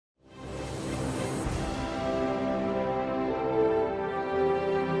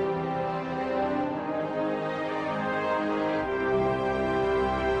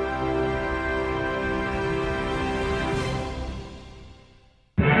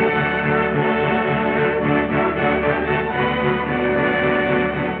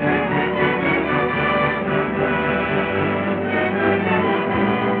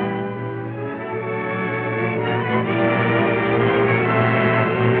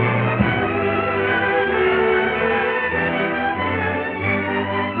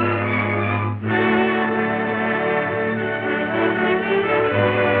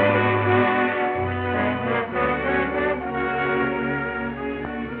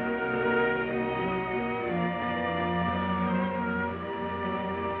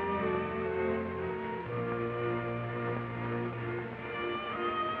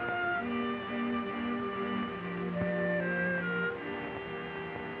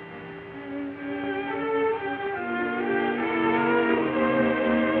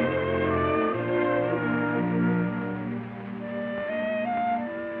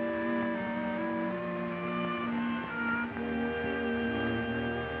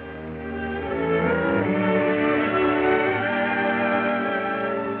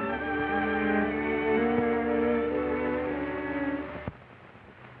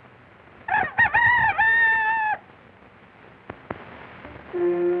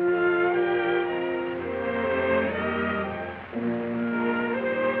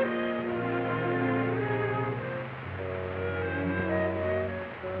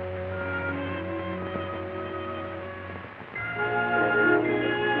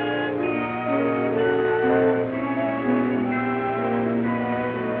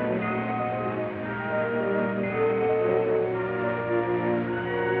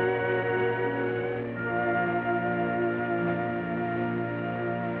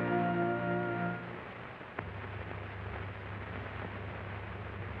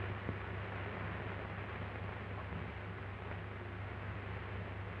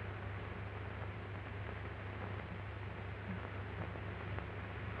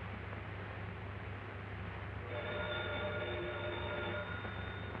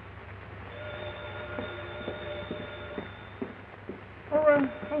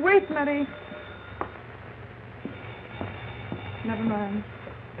Wait, Mary. Never mind.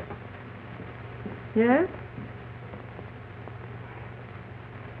 Yes?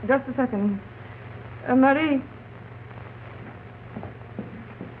 Just a second. Marie.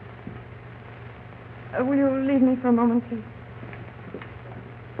 Will you leave me for a moment, please?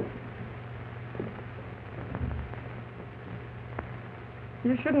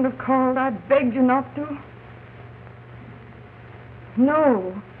 You shouldn't have called. I begged you not to.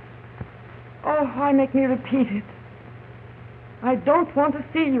 No. Oh, why make me repeat it? I don't want to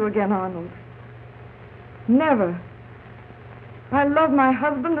see you again, Arnold. Never. I love my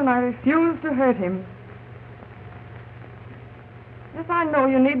husband and I refuse to hurt him. Yes, I know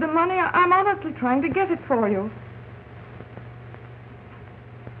you need the money. I'm honestly trying to get it for you.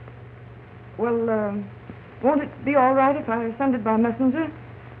 Well, won't it be all right if I send it by messenger?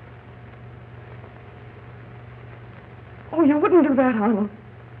 Oh, you wouldn't do that, Arnold.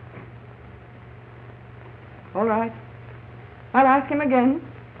 All right. I'll ask him again.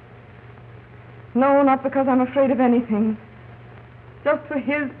 No, not because I'm afraid of anything. Just for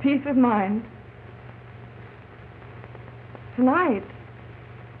his peace of mind. Tonight?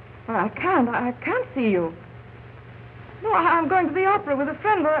 Well, I can't see you. No, I'm going to the opera with a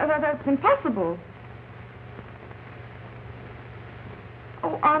friend. That's impossible.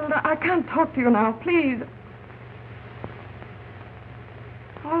 Oh, Arnold, I can't talk to you now, please.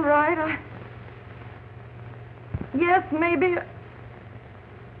 All right, yes, maybe.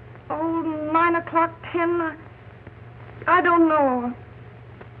 Oh, 9 o'clock, 10. I don't know.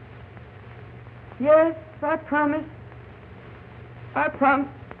 Yes, I promise. I promise.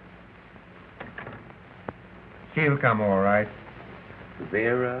 She'll come all right.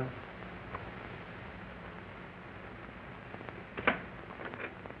 Vera.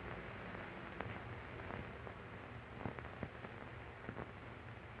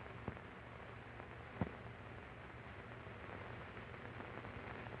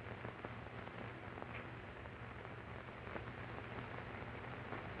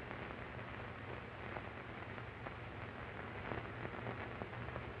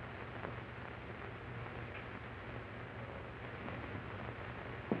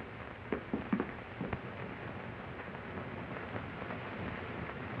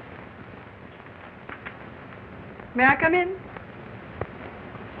 May I come in?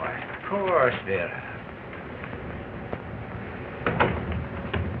 Why, of course, Vera.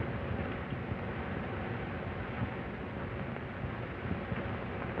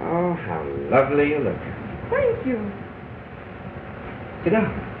 Oh, how lovely you look. Thank you. Sit down.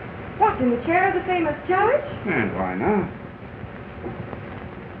 What, in the chair the famous George? And why not?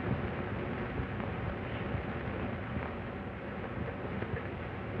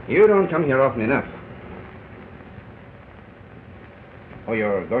 You don't come here often enough. Oh,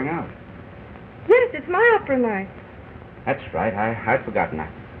 you're going out? Yes, it's my opera night. That's right. I'd forgotten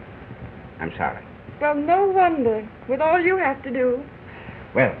that. I'm sorry. Well, no wonder, with all you have to do.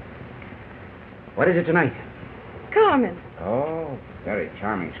 Well, what is it tonight? Carmen. Oh, very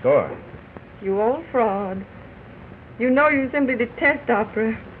charming score. You old fraud. You know you simply detest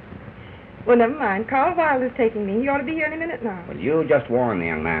opera. Well, never mind. Carl Wilder's taking me. He ought to be here any minute now. Well, you just warn the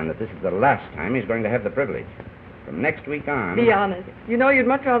young man that this is the last time he's going to have the privilege. From next week on... Be honest. You know you'd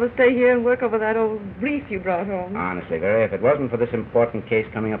much rather stay here and work over that old brief you brought home. Honestly, Vera, if it wasn't for this important case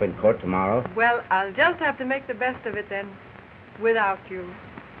coming up in court tomorrow... Well, I'll just have to make the best of it then, without you.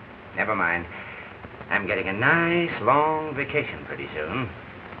 Never mind. I'm getting a nice, long vacation pretty soon.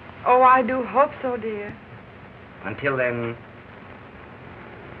 Oh, I do hope so, dear. Until then,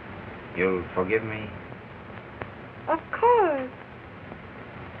 you'll forgive me? Of course.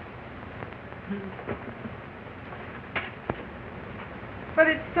 But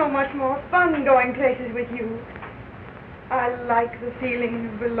it's so much more fun going places with you. I like the feeling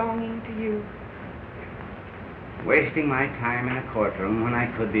of belonging to you. Wasting my time in a courtroom when I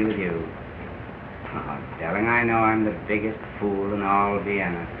could be with you. Oh, darling, I know I'm the biggest fool in all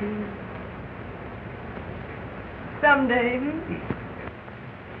Vienna. Someday.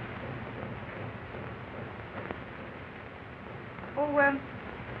 Oh, well.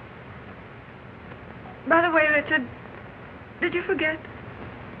 By the way, Richard, did you forget?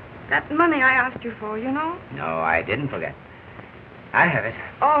 That money I asked you for, you know? No, I didn't forget. I have it.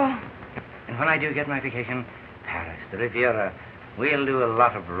 Oh. And when I do get my vacation, Paris, the Riviera, we'll do a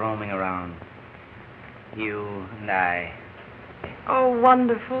lot of roaming around. You and I. Oh,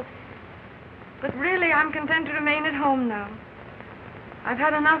 wonderful. But really, I'm content to remain at home now. I've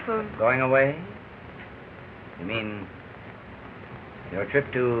had enough of... Going away? You mean your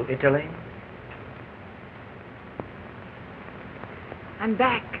trip to Italy? I'm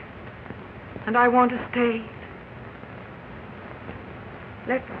back. And I want to stay.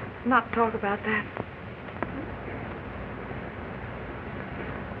 Let's not talk about that.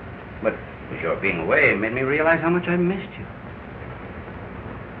 But your being away made me realize how much I missed you.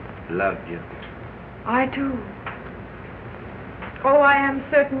 Loved you. I too. Oh, I am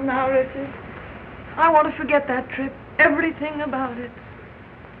certain now, Richard. I want to forget that trip. Everything about it.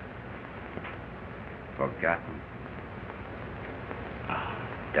 Forgotten. Oh,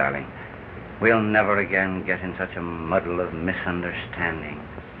 darling, we'll never again get in such a muddle of misunderstanding.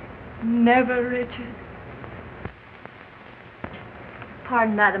 Never, Richard.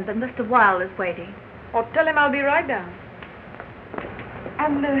 Pardon, madam, but Mr. Wilde is waiting. Oh, tell him I'll be right down.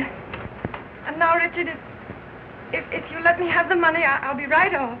 And now, Richard, if you let me have the money, I'll be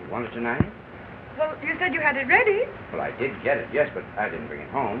right off. You want it tonight? Well, you said you had it ready. Well, I did get it, yes, but I didn't bring it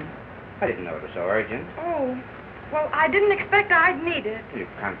home. I didn't know it was so urgent. Oh, well, I didn't expect I'd need it. You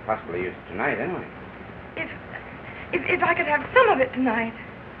can't possibly use it tonight, anyway. If I could have some of it tonight.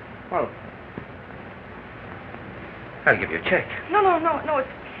 Well, I'll give you a check. No, it's...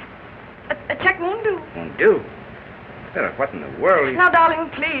 A check won't do. Won't do? Sarah, what in the world? Now, darling,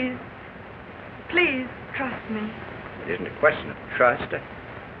 please. Please, trust me. It isn't a question of trust. Are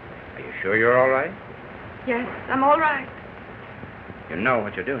you sure you're all right? Yes, I'm all right. You know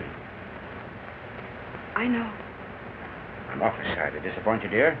what you're doing. I know. I'm awfully sorry to disappoint you,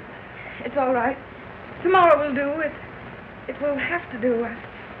 dear. It's all right. Tomorrow will do. It will have to do.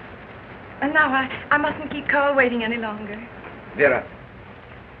 And now I mustn't keep Carl waiting any longer. Vera.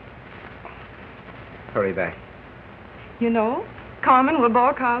 Hurry back. You know, Carmen will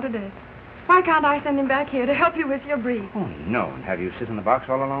bore Carl to death. Why can't I send him back here to help you with your brief? Oh, no. And have you sit in the box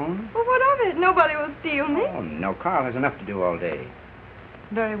all alone? Well, what of it? Nobody will steal me. Oh, no. Carl has enough to do all day.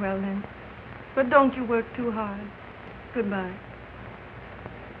 Very well, then. But don't you work too hard. Goodbye.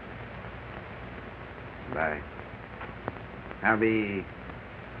 Bye. I'll be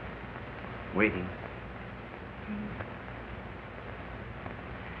waiting.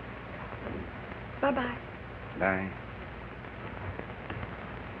 Bye-bye. Bye.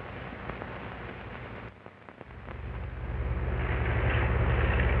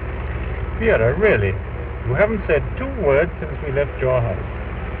 Vera, really, you haven't said 2 words since we left your house.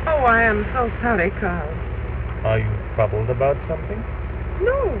 Oh, I am so sorry, Carl. Are you troubled about something?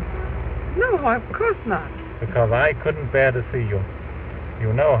 No, of course not. Because I couldn't bear to see you.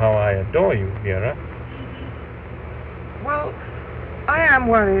 You know how I adore you, Vera. Well, I am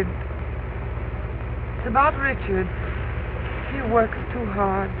worried. It's about Richard. He works too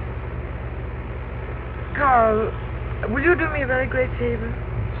hard. Carl, will you do me a very great favor?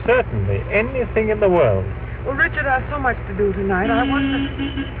 Certainly, anything in the world. Well, Richard has so much to do tonight. I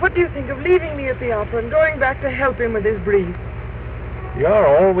wonder, what do you think of leaving me at the opera and going back to help him with his brief? You're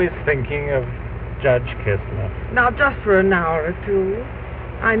always thinking of Judge Kessler. Now, just for an hour or two.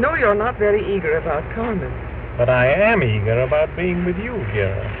 I know you're not very eager about Carmen. But I am eager about being with you,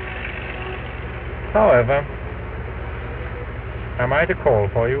 Vera. However, am I to call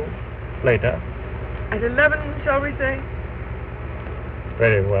for you later? At 11, shall we say?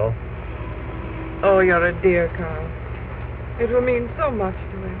 Very well. Oh, you're a dear, Carl. It will mean so much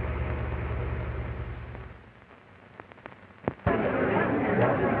to him.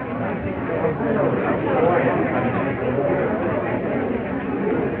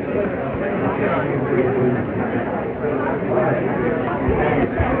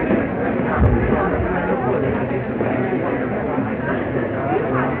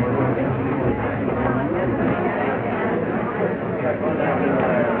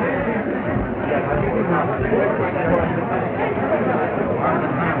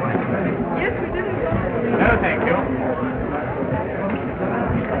 Yes, we did. No, thank you.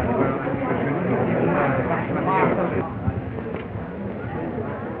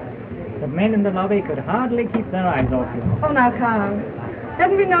 The men in the lobby could hardly keep their eyes off you. Oh, now, Carl.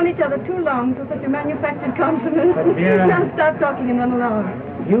 Haven't we known each other too long for such a manufactured compliment? But, dear... Now stop talking and run along.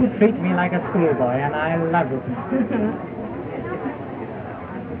 You treat me like a schoolboy, and I love it.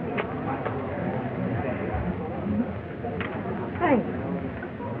 Thanks.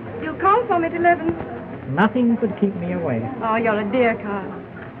 You'll call for me at 11. Nothing could keep me away. Oh, you're a dear, Carl.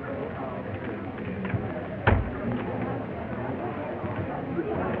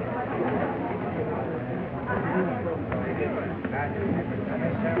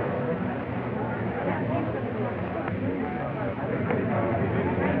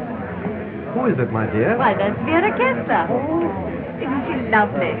 Who is it, my dear? Why, that's Vera Kessler. Isn't she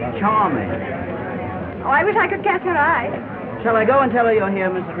lovely? Charming. Oh, I wish I could catch her eye. Shall I go and tell her you're here,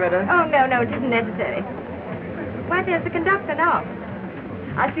 Mrs. Ritter? Oh, no, it isn't necessary. Why, there's the conductor now.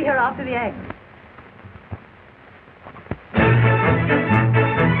 I'll see her after the act.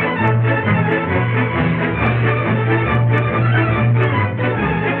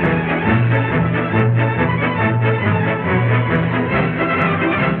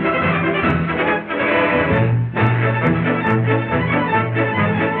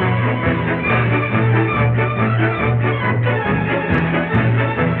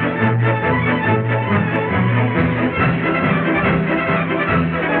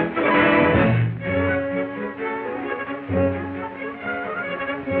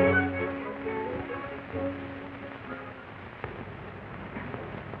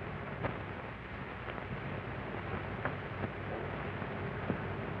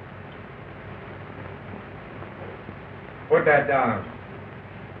 Put that down.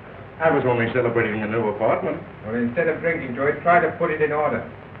 I was only celebrating a new apartment. Well, instead of drinking to it, try to put it in order.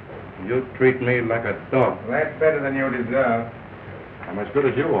 You treat me like a dog. Well, that's better than you deserve. I'm as good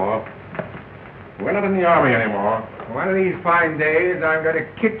as you are. We're not in the army anymore. One of these fine days, I'm going to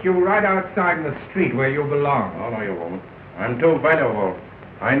kick you right outside in the street where you belong. Oh, no, you won't. I'm too valuable.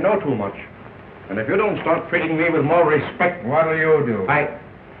 I know too much. And if you don't start treating me with more respect... What'll you do?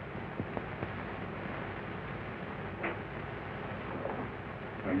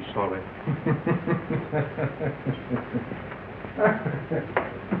 I'm sorry.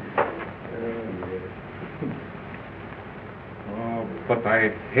 Oh, but I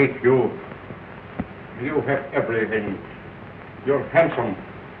hate you. You have everything. You're handsome.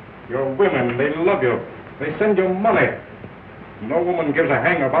 Your women, they love you. They send you money. No woman gives a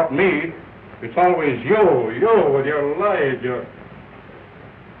hang about me. It's always you with your lies, your...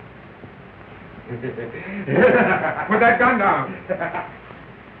 Put that gun down.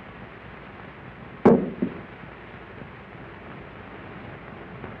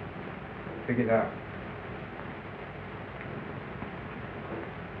 Pick it up.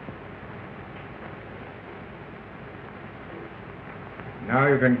 Now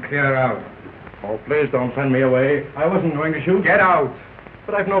you can clear out. Oh, please don't send me away. I wasn't going to shoot. Get out.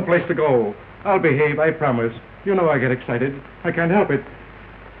 But I've no place to go. I'll behave, I promise. You know I get excited. I can't help it.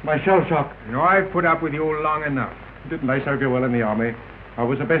 My shell shock. You know, I've put up with you long enough. Didn't I serve you well in the army? I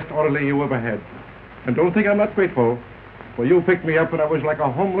was the best orderly you ever had. And don't think I'm not grateful. For you picked me up when I was like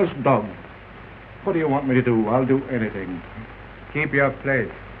a homeless dog. What do you want me to do? I'll do anything. Keep your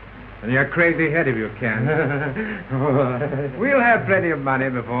place. And your crazy head if you can. We'll have plenty of money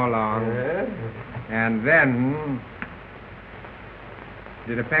before long. And then...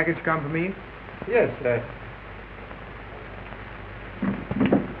 Did a package come for me? Yes,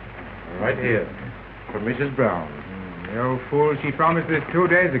 right here. For Mrs. Brown. The old fool, she promised this 2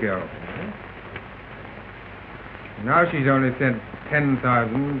 days ago. Now she's only sent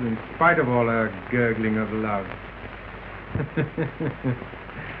 10,000 in spite of all her gurgling of love.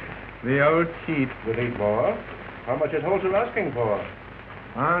 The old cheat. You need more? How much is Holzer asking for?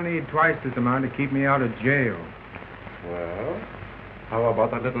 I'll need twice this amount to keep me out of jail. Well, how about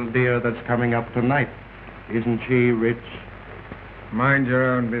that little dear that's coming up tonight? Isn't she rich? Mind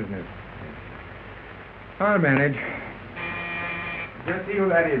your own business. I'll manage. Just see who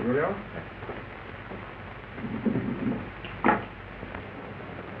that is, will you?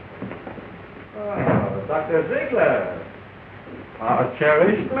 Oh, Dr. Ziegler. Our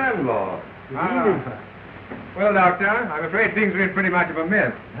cherished landlord. Well, Doctor, I'm afraid things are in pretty much of a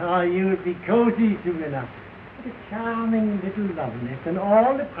mess. Oh, you'll be cozy soon enough. What a charming little loveliness and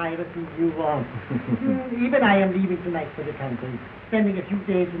all the privacy you want. Even I am leaving tonight for the country, spending a few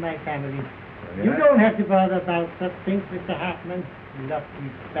days with my family. Yeah. You don't have to bother about such things, Mr. Hartman.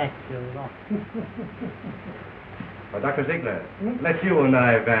 Lucky bachelor. Well, Dr. Ziegler, let you and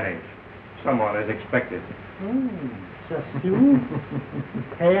I vanish. Someone is expected. So soon?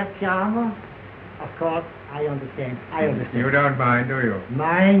 Herr Charmer? Of course, I understand. You don't mind, do you?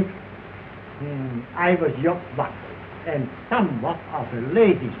 Mind? I was young once, and somewhat of a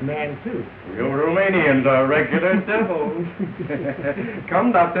ladies' man, too. You Romanians are regular devils.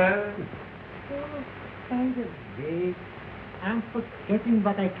 Come, Doctor. Oh, by the way, I'm forgetting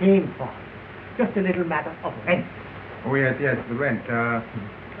what I came for. Just a little matter of rent. Oh, yes, the rent.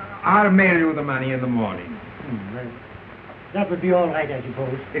 I'll mail you the money in the morning. Well, that would be all right, I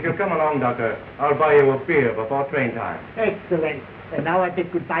suppose. If you'll come along, Doctor, I'll buy you a beer before train time. Excellent. And now I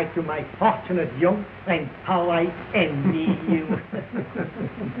bid goodbye to my fortunate young friend. How I envy you.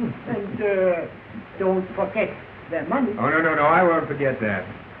 And don't forget the money. Oh, no, I won't forget that.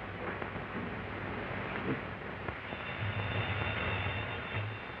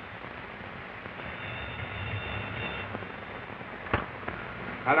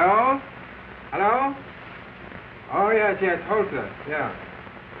 Hello? Hello? Oh, yes, Holzer, yeah.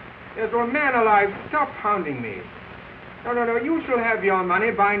 Yes, well, man alive, stop hounding me. No, you shall have your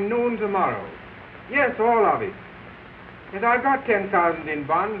money by noon tomorrow. Yes, all of it. Yes, I've got 10,000 in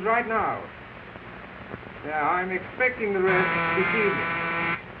bonds right now. Yeah, I'm expecting the rest this evening.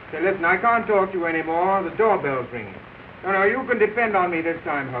 Say, listen, I can't talk to you anymore. The doorbell's ringing. No, you can depend on me this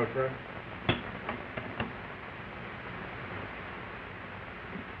time, Holzer.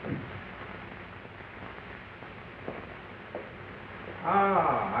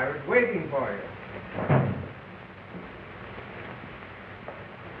 I was waiting for you.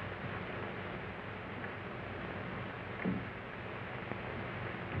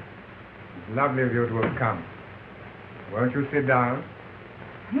 It's lovely of you to have come. Won't you sit down?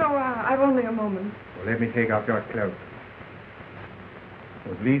 No, I've only a moment. Well, let me take off your cloak.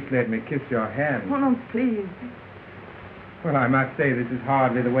 Or at least let me kiss your hand. Oh, no, please. Well, I must say this is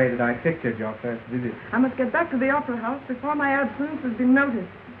hardly the way that I pictured your first visit. I must get back to the opera house before my absence has been noticed.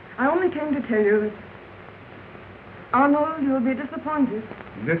 I only came to tell you that... Arnold, you'll be disappointed.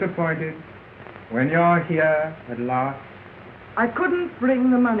 Disappointed? When you're here at last? I couldn't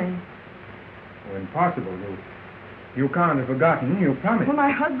bring the money. Oh, impossible. You can't have forgotten. You promised. Well, my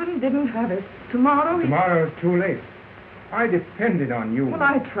husband didn't have it. Tomorrow's too late. I depended on you. Well,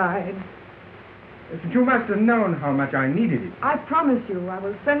 I tried. But you must have known how much I needed it. I promise you I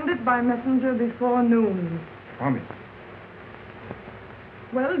will send it by messenger before noon. Promise.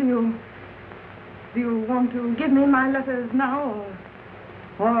 Well, do you want to give me my letters now,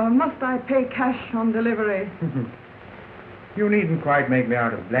 or must I pay cash on delivery? You needn't quite make me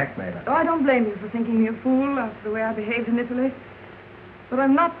out a blackmailer. Oh, I don't blame you for thinking me a fool after the way I behaved in Italy. But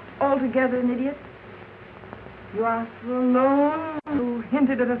I'm not altogether an idiot. You asked for a loan, you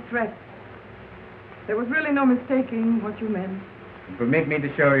hinted at a threat. There was really no mistaking what you meant. Permit me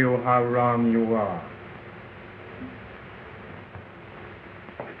to show you how wrong you are.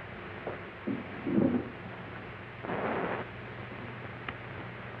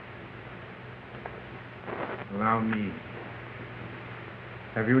 Allow me.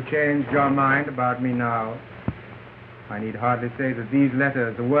 Have you changed your mind about me now? I need hardly say that these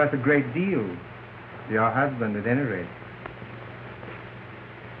letters are worth a great deal to your husband, at any rate.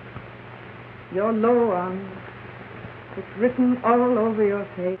 You're low, Arnold. It's written all over your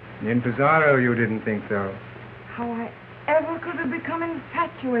face. In Pizarro, you didn't think so. How I ever could have become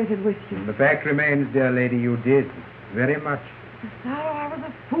infatuated with you. The fact remains, dear lady, you did. Very much. Pizarro, I was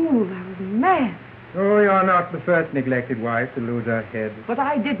a fool. I was mad. Oh, you're not the first neglected wife to lose her head. But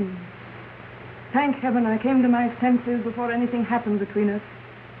I didn't. Thank heaven I came to my senses before anything happened between us.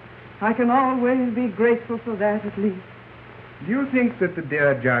 I can always be grateful for that, at least. Do you think that the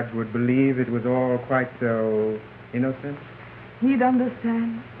dear judge would believe it was all quite so innocent? He'd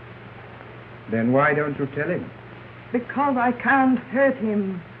understand. Then why don't you tell him? Because I can't hurt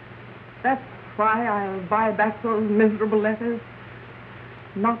him. That's why I'll buy back those miserable letters.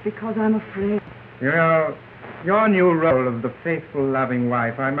 Not because I'm afraid. You know, your new role of the faithful, loving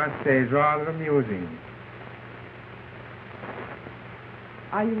wife, I must say, is rather amusing.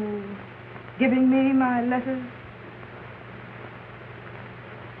 Are you giving me my letters?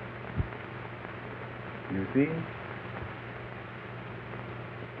 You see?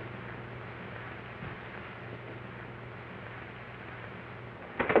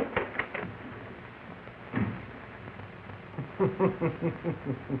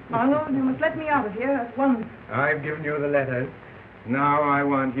 Arnold, you must let me out of here at once. I've given you the letters. Now I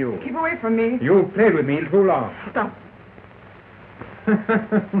want you. Keep away from me. You've played with me too long. Stop.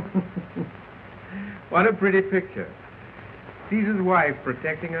 What a pretty picture. Caesar's wife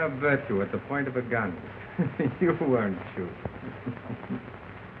protecting her virtue at the point of a gun. You weren't shoot.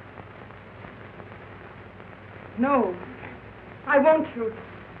 No, I won't shoot.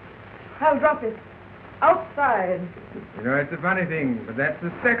 I'll drop it. outside. You know, it's a funny thing, but that's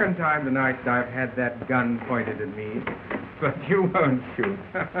the second time tonight I've had that gun pointed at me. But you won't shoot.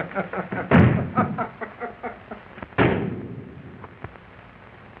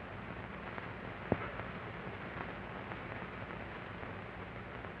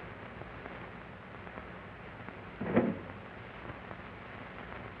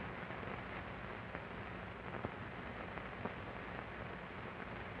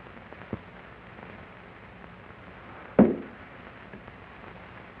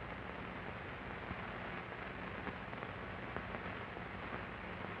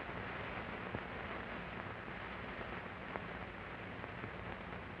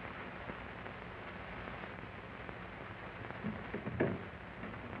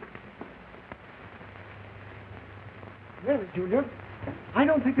 Well, Julia, I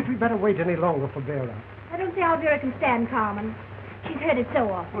don't think that we'd better wait any longer for Vera. I don't see how Vera can stand Carmen. She's heard it so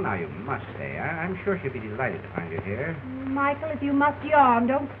often. Well, now you must stay. I'm sure she'll be delighted to find you here. Michael, if you must yawn,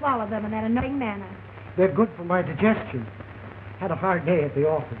 don't swallow them in that annoying manner. They're good for my digestion. Had a hard day at the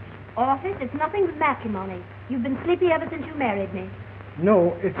office. Office? It's nothing but matrimony. You've been sleepy ever since you married me.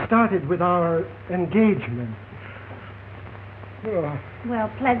 No, it started with our engagement. Oh. Well,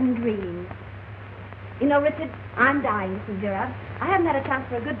 pleasant dreams. You know, Richard, I'm dying to see Vera. I haven't had a chance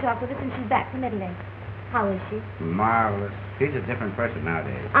for a good talk with her since she's back from Italy. How is she? Marvelous. She's a different person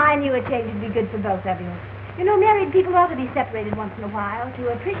nowadays. I knew a change would be good for both of you. You know, married people ought to be separated once in a while to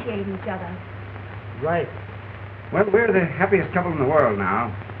appreciate each other. Right. Well, we're the happiest couple in the world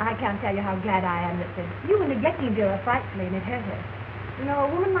now. I can't tell you how glad I am, Richard. You were neglecting Vera frightfully, and it hurt her. You know,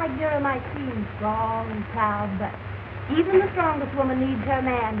 a woman like Vera might seem strong and proud, but even the strongest woman needs her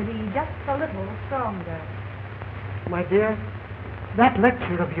man to be just a little stronger. My dear, that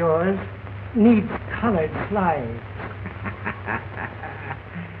lecture of yours needs colored slides.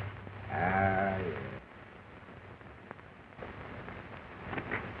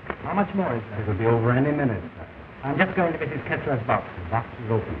 How much more is there? It'll be over any minute, sir. I'm just going to Mrs. Kessler's box. The box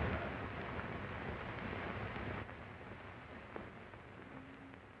is open, sir.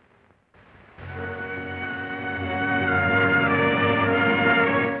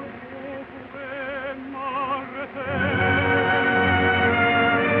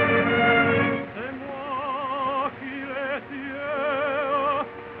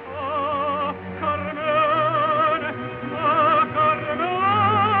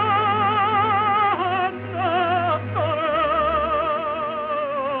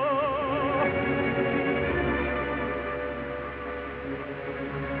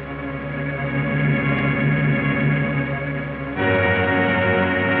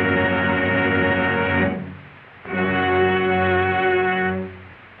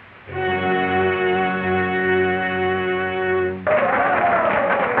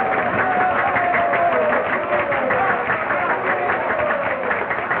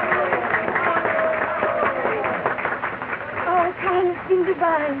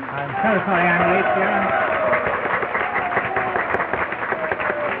 I'm so sorry I'm late, Vera.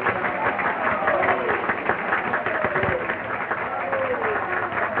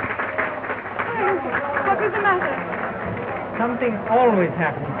 What was the matter? Something always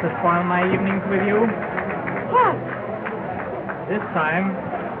happens to spoil my evenings with you. What? This time,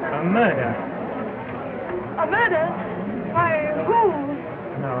 a murder. A murder? Why,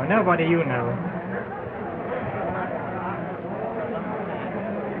 who? No, nobody you know.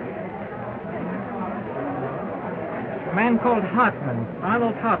 A man called Hartman,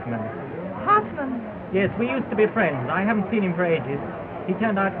 Arnold Hartman. Hartman? Yes, we used to be friends. I haven't seen him for ages. He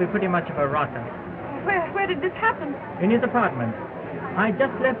turned out to be pretty much of a rotter. Where did this happen? In his apartment. I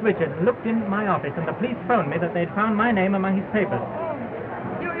just left Richard and looked in my office, and the police phoned me that they'd found my name among his papers.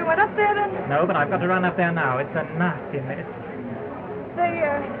 You went up there then? No, but I've got to run up there now. It's a nasty mess.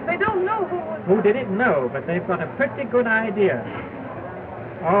 They don't know who was... Who did it? No, but they've got a pretty good idea.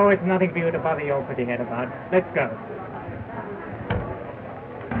 Oh, it's nothing for you to bother your pretty head about. Let's go.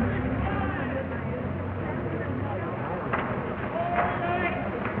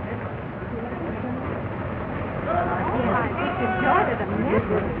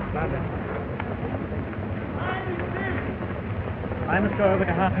 I must go over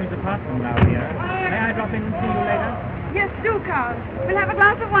to Hartman's apartment now, dear. May I drop in and see you later? Yes, do, Carl. We'll have a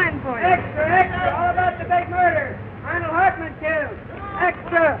glass of wine for you. Extra, extra! All about the big murder! Arnold Hartman killed!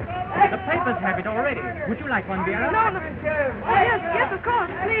 Extra! The papers have it already. Would you like one, Vera? No. Yes, of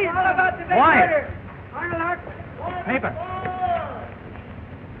course, please. All about the big Why? murder! Arnold Hartman! Paper.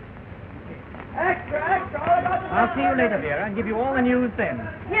 Extra, extra! All about the I'll see you later, Vera, and give you all the news then.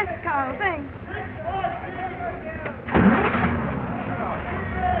 Yes, Carl, thanks.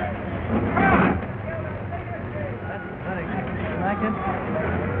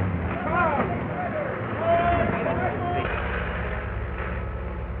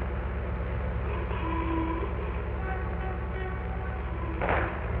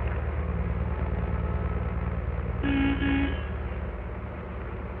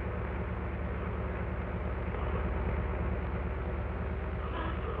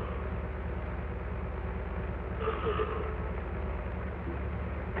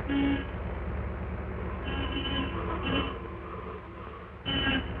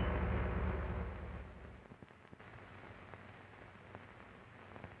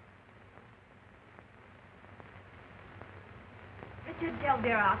 Richard, tell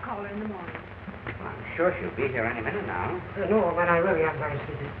Vera I'll call her in the morning. Well, I'm sure she'll be here any minute now. No, but I really am very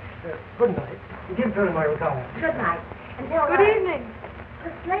sleepy. Good night. Give her my regards. Good night. And tell her... Good evening.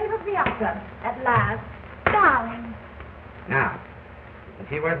 The slave of the opera, at last. Darling. Now, is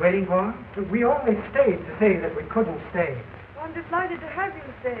he worth waiting for? We only stayed to say that we couldn't stay. I'm delighted to have you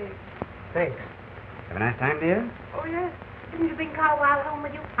stay. Thanks. Have a nice time, dear? Oh, yes. Didn't you bring Carwile home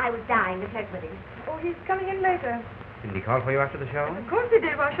with you? I was dying to flirt with him. Oh, he's coming in later. Didn't he call for you after the show? Of course he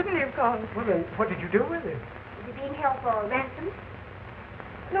did. Why shouldn't he have called? Well, then, what did you do with him? Is he being held for ransom?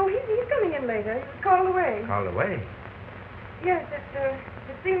 No, he's coming in later. He was called away. Called away? Yes,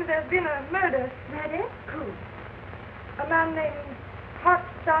 it seems there's been a murder. Murder? Who? A man named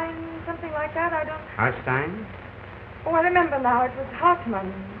Stein, something like that. I don't... Stein? Oh, I remember now. It was Hartman.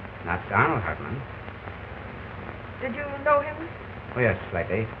 Not Donald Hartman. Did you know him? Oh, yes,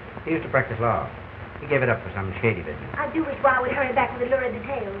 slightly. He used to practice law. He gave it up for some shady business. I do wish Wa would hurry back with the lurid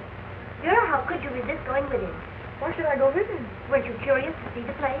details. Vera, how could you resist going with him? Why should I go with him? Weren't you curious to see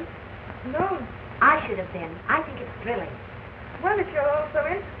the place? No. I should have been. I think it's thrilling. Well, if you're all so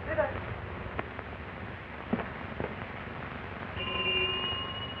interested,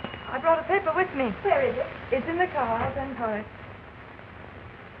 I brought a paper with me. Where is it? It's in the car. I'll send for it.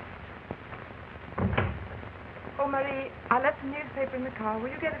 Oh, Marie, I left the newspaper in the car. Will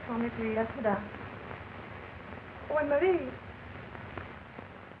you get it for me, please? Yes, madame. Oh, and Marie,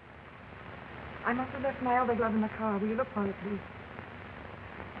 I must have left my elbow glove in the car. Will you look for it, please?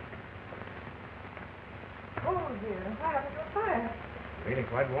 Oh, dear, why haven't you a fire? Really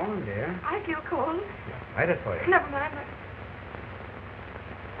quite warm, dear. I feel cold. Light it for you. Never mind.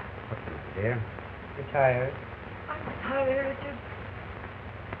 What's the matter, dear? You're tired. I'm tired, Richard.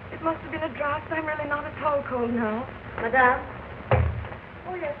 It must have been a draft. I'm really not at all cold now. Madame?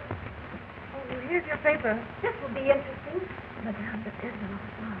 Oh, yes. Oh, here's your paper. This will be interesting. Madame, there is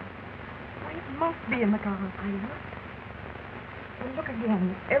another car. Why, it must be in the car. I know. And look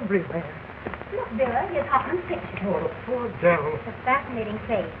again, everywhere. Look, Vera, here's Hoffman's picture. Oh, the poor devil. It's a fascinating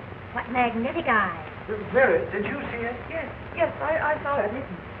face. What magnetic eyes. Vera, did you see it? Yes, I saw it.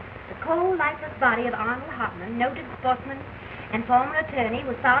 Listen. The cold, lifeless body of Arnold Hartman, noted sportsman and former attorney,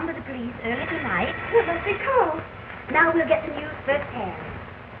 was found by the police early tonight. It must be cold. Now we'll get the news firsthand.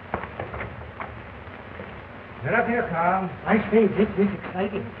 Get up here, Carl. I say, this is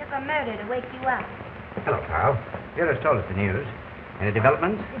exciting. It took a murder to wake you up. Hello, Carl. Vera's told us the news. Any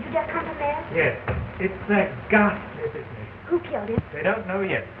developments? Did you just come from there? Yes, it's a ghastly business. Who killed him? They don't know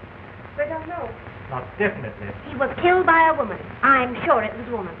yet. They don't know. Not definitely. He was killed by a woman. I'm sure it was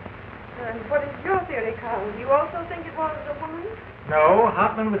a woman. And what is your theory, Carl? Do you also think it was a woman? No,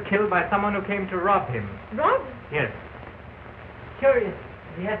 Hartman was killed by someone who came to rob him. Rob? Yes. Curious.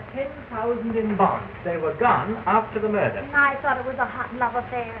 He had 10,000 in bonds. They were gone after the murder. And I thought it was a hot love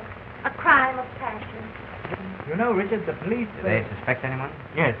affair. A crime of passion. You know, Richard, the police... Do they suspect anyone?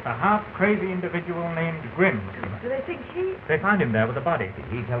 Yes, a half-crazy individual named Grimm. Do they think he... They found him there with a body. Did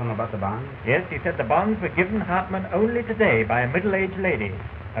he tell them about the bonds? Yes, he said the bonds were given Hartman only today by a middle-aged lady.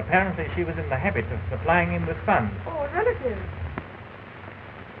 Apparently she was in the habit of supplying him with funds. Oh, a relative.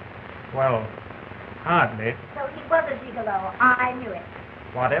 Well, hardly. So he was a gigolo. I knew it.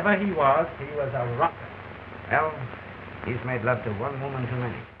 Whatever he was a rotter. Well, he's made love to one woman too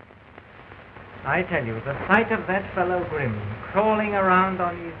many. I tell you, the sight of that fellow Grimm crawling around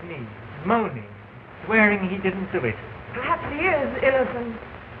on his knees, moaning, swearing he didn't do it. Perhaps he is innocent.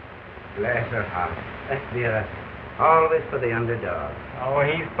 Bless her heart. That's Vera. Always for the underdog. Oh,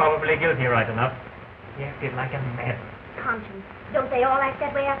 he's probably guilty right enough. He acted like a man. Conscience. Don't they all act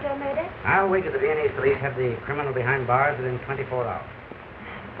that way after a murder? I'll wait till the Viennese police have the criminal behind bars within 24 hours.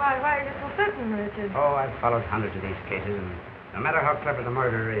 Why are you so certain, Richard? Oh, I've followed hundreds of these cases, and no matter how clever the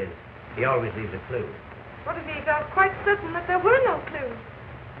murderer is, he always leaves a clue. What if he got quite certain that there were no clues?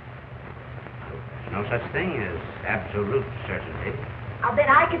 There's no such thing as absolute certainty. I'll bet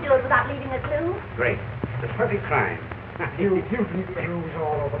I could do it without leaving a clue. Great. The perfect crime. You leave clues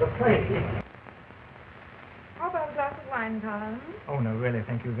all over the place. How about a glass of wine? mind, darling. Oh, no, really,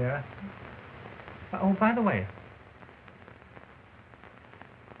 thank you, Vera. Oh, by the way.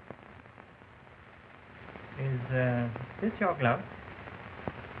 Is this your glove?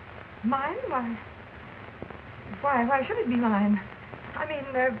 Mine? Why should it be mine? I mean,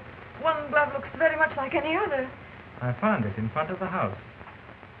 one glove looks very much like any other. I found it in front of the house.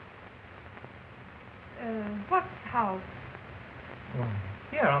 What house? Oh,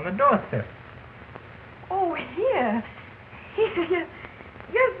 here on the doorstep. Oh, here. Here.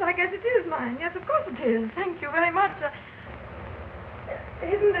 Yes, I guess it is mine. Yes, of course it is. Thank you very much.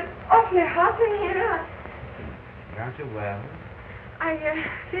 Isn't it awfully hot in here? Aren't you well? I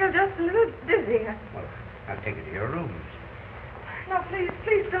feel just a little dizzy. Well, I'll take you to your rooms. No,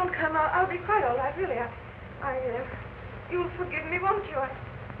 please don't come. I'll be quite all right, really. You'll forgive me, won't you?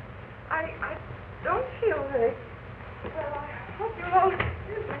 I don't feel very well. I hope you'll all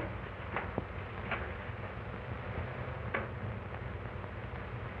excuse me.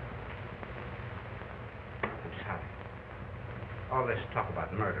 I'm sorry. All this talk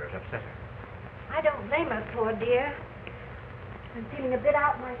about murder has upset her. I don't blame her, poor dear. I'm feeling a bit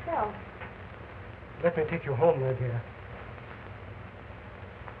out myself. Let me take you home, my dear.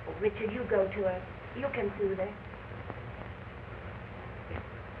 Oh, Richard, you go to her. You can soothe her.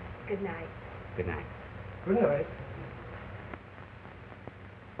 Good night. Good night. Good night.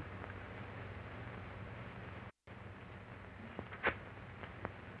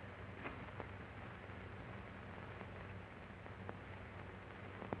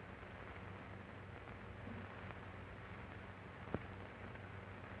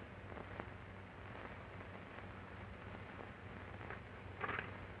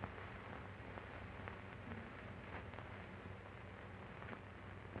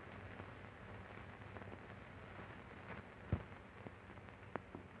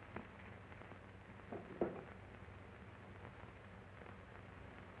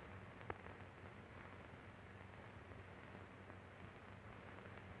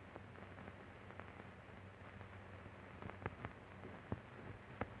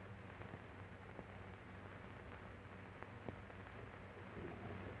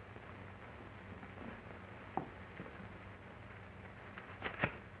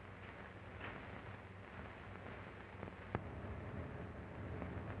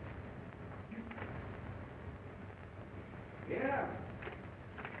 Yeah.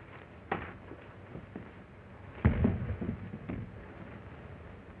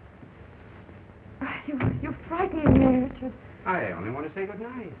 You frightened me, Richard. I only want to say good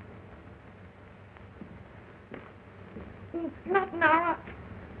night. Not now.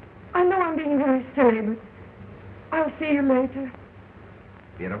 I know I'm being very silly, but I'll see you later.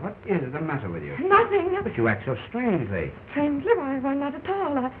 Vera, what is the matter with you? Nothing. But you act so strangely. Strangely, why not at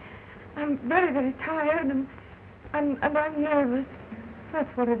all. I'm very, very tired, and I'm nervous.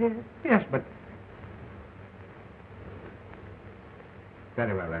 That's what it is. Yes, but...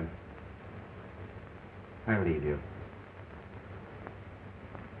 Very well, then. I'll leave you.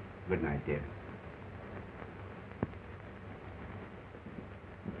 Good night, dear.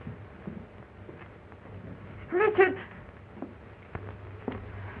 Richard!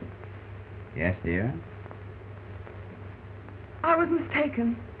 Yes, dear? I was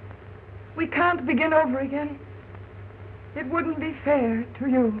mistaken. We can't begin over again. It wouldn't be fair to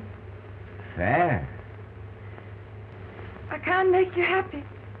you. Fair? I can't make you happy.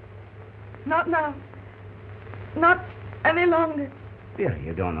 Not now. Not any longer. Vera,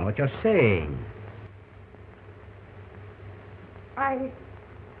 you don't know what you're saying. I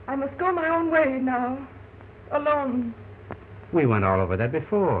must go my own way now. Alone. We went all over that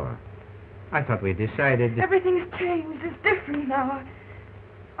before. I thought we decided... Everything's changed. It's different now.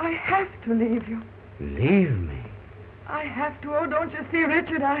 I have to leave you. Leave me? I have to. Oh, don't you see,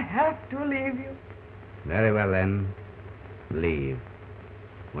 Richard? I have to leave you. Very well, then. Leave.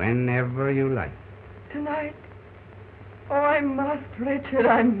 Whenever you like. Tonight? Oh, I must, Richard,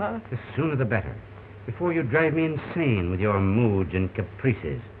 I must. The sooner the better. Before you drive me insane with your moods and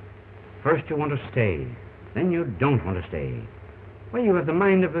caprices. First you want to stay. Then you don't want to stay. Well, you have the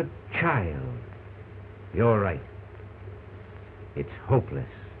mind of a child. You're right. It's hopeless.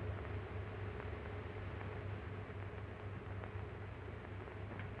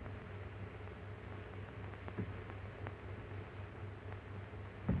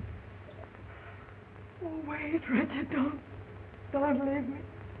 Oh, wait, Richard, don't leave me.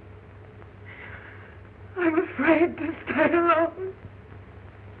 I'm afraid to stay alone.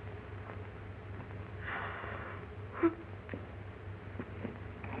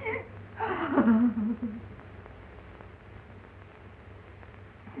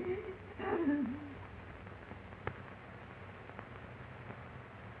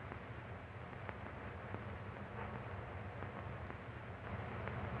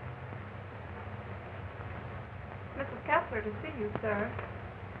 Kessler to see you, sir.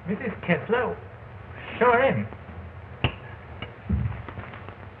 Mrs. Kessler? Sure in.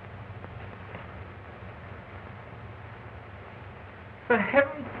 For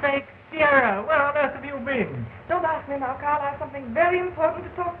heaven's sake, Sierra, where on earth have you been? Don't ask me now, Carl. I have something very important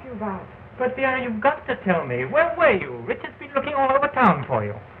to talk to you about. But, Sierra, you've got to tell me. Where were you? Richard's been looking all over town for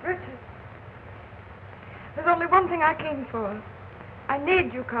you. Richard, there's only one thing I came for. I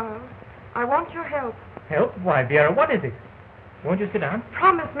need you, Carl. I want your help. Help? Why, Vera, what is it? Won't you sit down?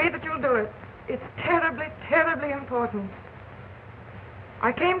 Promise me that you'll do it. It's terribly, terribly important.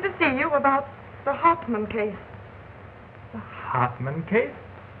 I came to see you about the Hartman case. The Hartman case?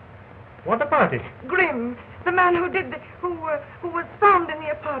 What about it? Grimm, the man who was found in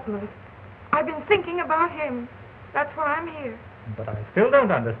the apartment. I've been thinking about him. That's why I'm here. But I still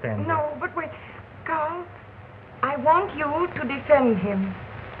don't understand. No, but wait. Carl, I want you to defend him.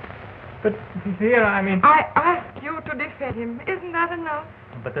 But, Vera, I mean... I ask you to defend him. Isn't that enough?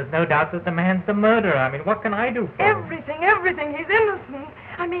 But there's no doubt that the man's the murderer. I mean, what can I do for him? Everything. He's innocent.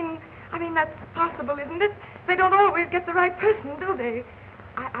 I mean, that's possible, isn't it? They don't always get the right person, do they?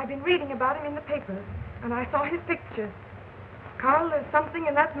 I've been reading about him in the papers, and I saw his picture. Carl, there's something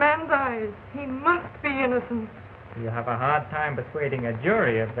in that man's eyes. He must be innocent. You have a hard time persuading a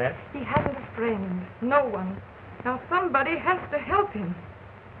jury of that. He hasn't a friend. No one. Now, somebody has to help him.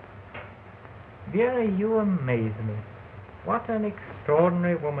 Vera, you amaze me. What an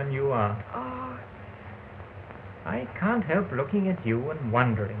extraordinary woman you are. Oh. I can't help looking at you and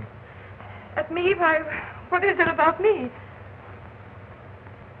wondering. At me? Why, what is it about me?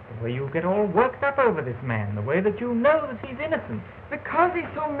 The way you get all worked up over this man, the way that you know that he's innocent. Because he's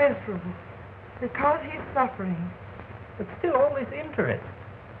so miserable. Because he's suffering. But still all this interest.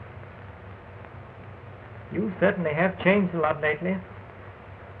 You certainly have changed a lot lately.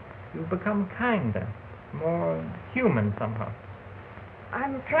 You've become kinder, more human somehow.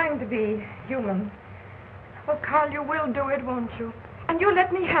 I'm trying to be human. Oh, Carl, you will do it, won't you? And you'll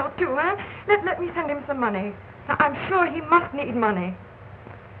let me help, too, huh? Let me send him some money. Now, I'm sure he must need money.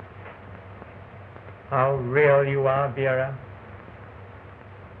 How real you are, Vera.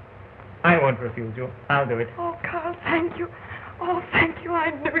 I won't refuse you. I'll do it. Oh, Carl, thank you. Oh, thank you.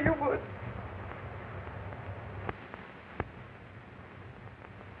 I knew you would.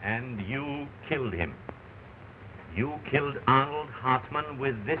 And you killed him. You killed Arnold Hartman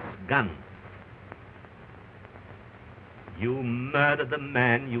with this gun. You murdered the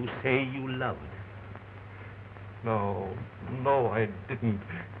man you say you loved. No, I didn't.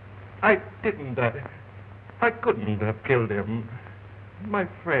 I didn't. I couldn't have killed him. My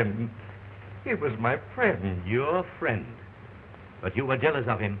friend. He was my friend. Your friend. But you were jealous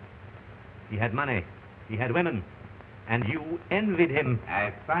of him. He had money. He had women. And you envied him.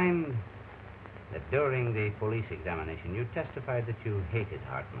 I find that during the police examination you testified that you hated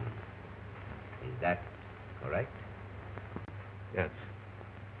Hartman. Is that correct? Yes.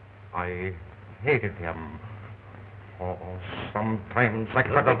 I hated him. Oh, sometimes I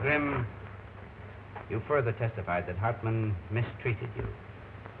could have... Grimm, you further testified that Hartman mistreated you.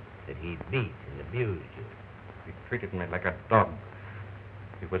 That he beat and abused you. He treated me like a dog.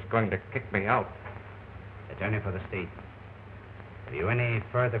 He was going to kick me out. Attorney for the state, have you any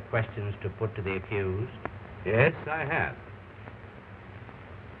further questions to put to the accused? Yes, I have.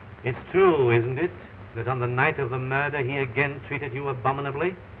 It's true, isn't it, that on the night of the murder he again treated you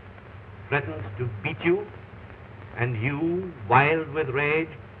abominably, threatened to beat you, and you, wild with rage,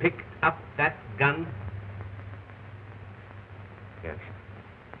 picked up that gun? Yes.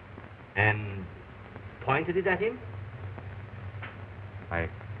 And pointed it at him?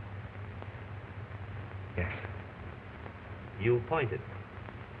 Yes. You pointed.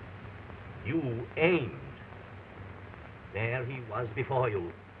 You aimed. There he was before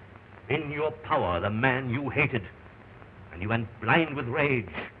you. In your power, the man you hated. And you went blind with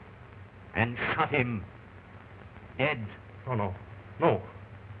rage and shot him dead. No.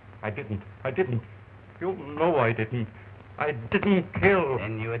 I didn't. You know I didn't. I didn't kill.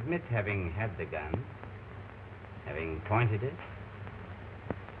 Then you admit having had the gun, having pointed it?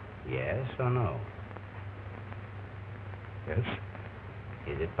 Yes or no? Yes.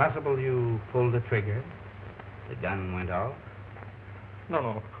 Is it possible you pulled the trigger? The gun went off?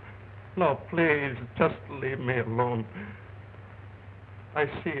 No, please, just leave me alone. I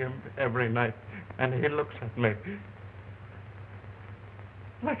see him every night, and he looks at me.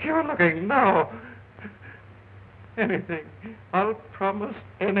 Like you're looking now. Anything. I'll promise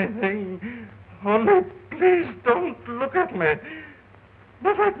anything. Only please don't look at me.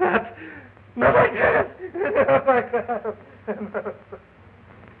 Not like that. Not like that. Not like that.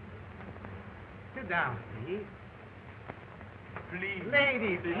 Sit down. please.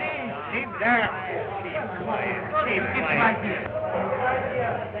 Lady, please, keep down. Keep quiet. Keep quiet.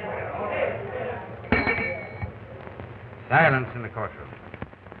 Silence in the courtroom.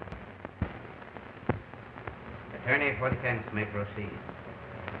 Attorney for defense may proceed.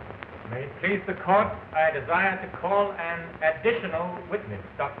 May it please the court, I desire to call an additional witness,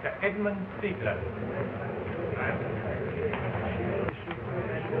 Dr. Edmund Ziegler.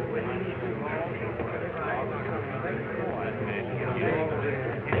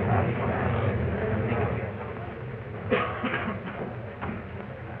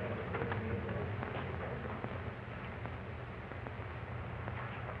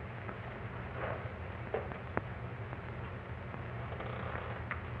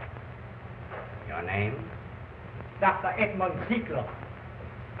 Your name? Dr. Edmund Ziegler,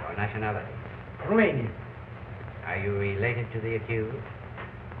 Your nationality? Romanian. Are you related to the accused?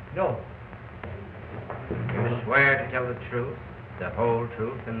 No, You swear to tell the truth, the whole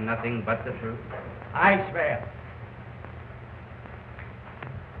truth, and nothing but the truth? I swear.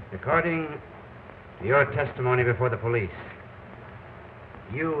 According to your testimony before the police,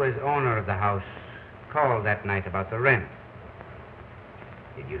 you, as owner of the house, called that night about the rent.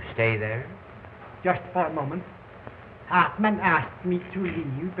 Did you stay there? Just for a moment. Hartman asked me to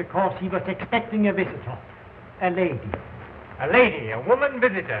leave because he was expecting a visitor, a lady. A lady, a woman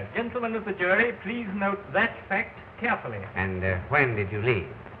visitor. Gentlemen of the jury, please note that fact carefully. And when did you leave?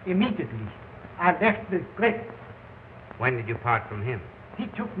 Immediately, I left the Grim. When did you part from him? He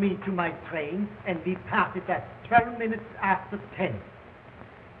took me to my train, and we parted at 12 minutes after 10.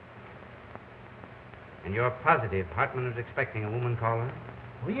 And you're positive Hartman was expecting a woman caller?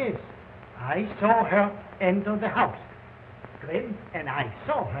 Oh, yes. I saw her enter the house. Grim and I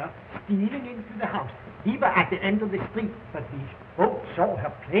saw her stealing into the house. We were at the end of the street, but we both saw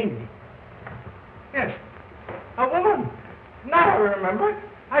her plainly. Yes, a woman. Now I remember.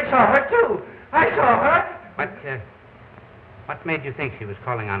 I saw her, too. I saw her. What made you think she was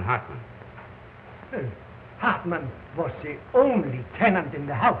calling on Hartman? Hartman was the only tenant in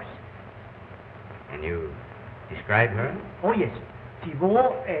the house. Can you describe her? Oh, yes. She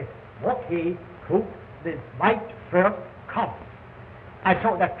wore a bouquet coat with white fur collar. I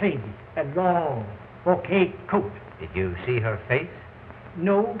saw that plainly. A long bouquet coat. Did you see her face?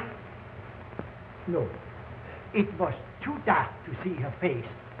 No. No. It was too dark to see her face.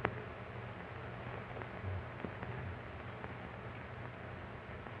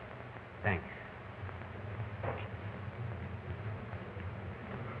 Thanks.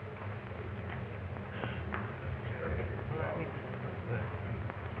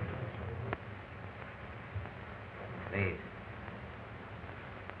 Please.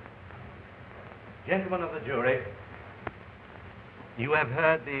 Gentlemen of the jury, you have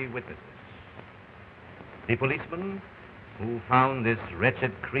heard the witnesses. The policeman who found this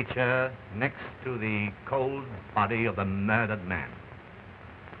wretched creature next to the cold body of the murdered man.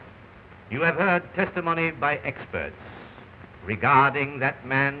 You have heard testimony by experts regarding that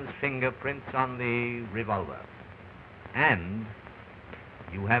man's fingerprints on the revolver. And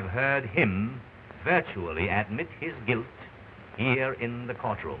you have heard him virtually admit his guilt here in the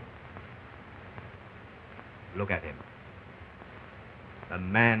courtroom. Look at him. The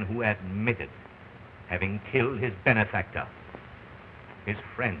man who admitted having killed his benefactor, his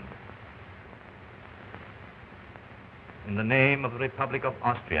friend. In the name of the Republic of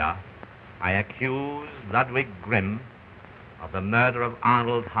Austria, I accuse Ludwig Grimm of the murder of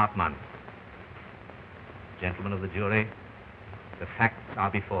Arnold Hartmann. Gentlemen of the jury, the facts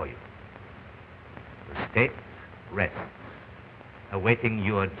are before you. The state rests, awaiting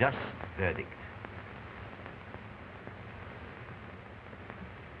your just verdict.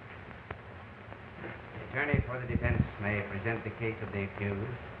 The attorney for the defense may present the case of the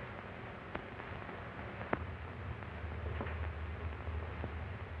accused.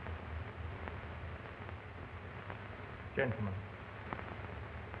 Gentlemen,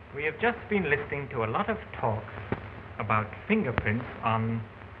 we have just been listening to a lot of talk about fingerprints on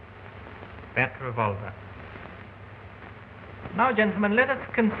that revolver. Now, gentlemen, let us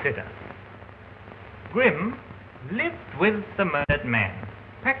consider. Grimm lived with the murdered man,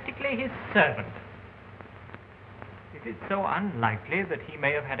 practically his servant. It is so unlikely that he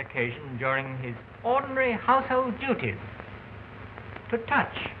may have had occasion during his ordinary household duties to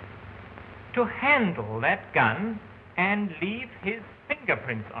touch, to handle that gun and leave his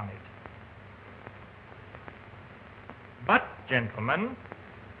fingerprints on it. But, gentlemen,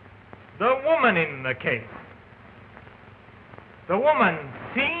 the woman in the case, the woman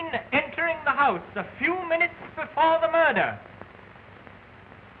seen entering the house a few minutes before the murder,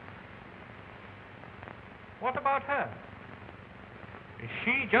 what about her? Is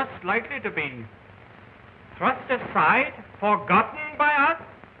she just likely to be thrust aside, forgotten by us,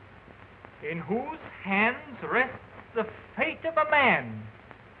 in whose hands rests the fate of a man?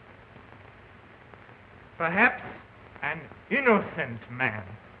 Perhaps an innocent man.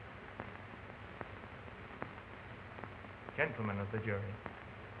 Gentlemen of the jury,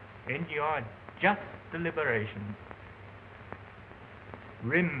 in your just deliberations,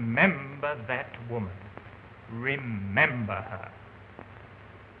 remember that woman. Remember her.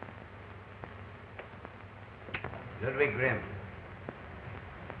 Ludwig Grimm,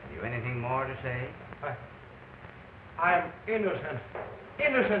 have you anything more to say? I am innocent.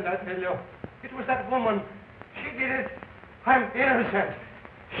 Innocent, I tell you. It was that woman. She did it. I'm innocent.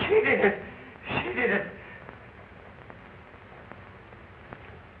 She did it. She did it.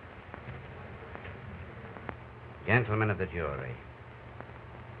 Gentlemen of the jury,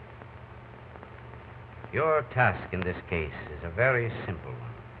 your task in this case is a very simple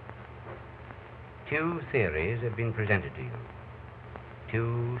one. Two theories have been presented to you,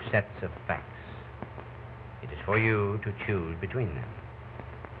 two sets of facts. It is for you to choose between them.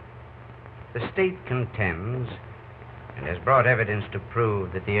 The state contends and has brought evidence to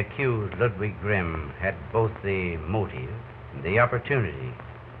prove that the accused Ludwig Grimm had both the motive and the opportunity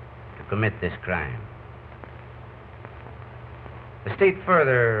to commit this crime. The state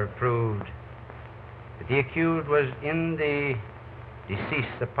further proved that the accused was in the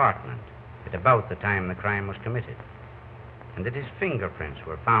deceased's apartment at about the time the crime was committed, and that his fingerprints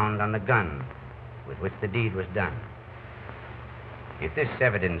were found on the gun with which the deed was done. If this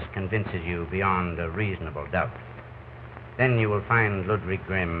evidence convinces you beyond a reasonable doubt, then you will find Ludwig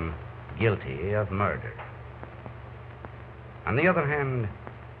Grimm guilty of murder. On the other hand,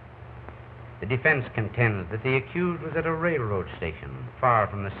 the defense contends that the accused was at a railroad station far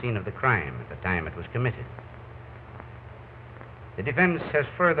from the scene of the crime at the time it was committed. The defense has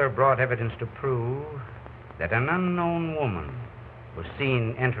further brought evidence to prove that an unknown woman was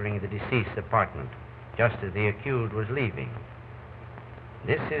seen entering the deceased's apartment just as the accused was leaving.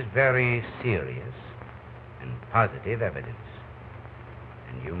 This is very serious and positive evidence,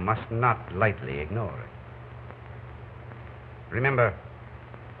 and you must not lightly ignore it. Remember,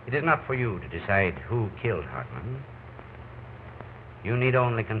 it is not for you to decide who killed Hartman. You need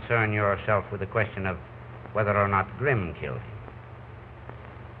only concern yourself with the question of whether or not Grimm killed him.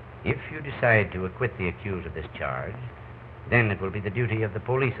 If you decide to acquit the accused of this charge, then it will be the duty of the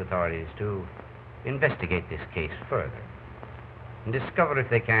police authorities to investigate this case further and discover, if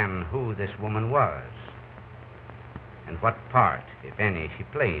they can, who this woman was and what part, if any, she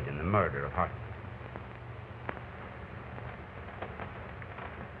played in the murder of Hartman.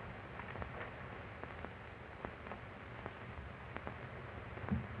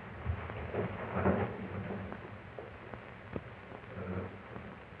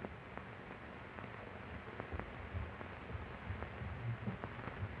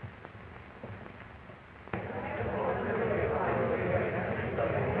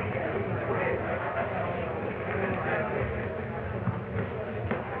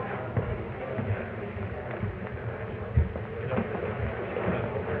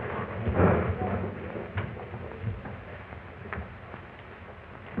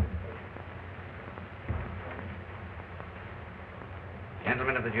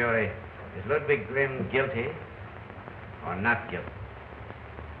 Gentlemen of the jury, is Ludwig Grimm guilty or not guilty?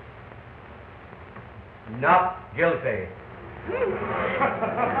 Not guilty.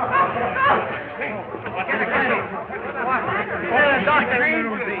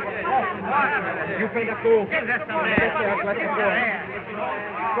 You pay the fool. Let him go.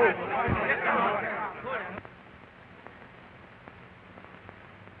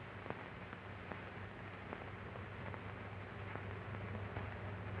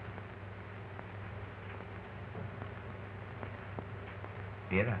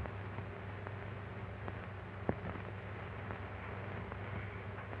 Vera.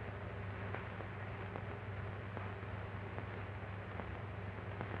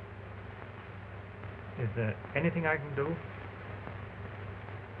 Is there anything I can do?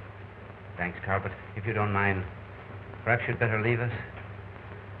 Thanks, Carl, but if you don't mind, perhaps you'd better leave us.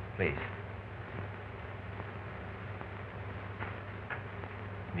 Please.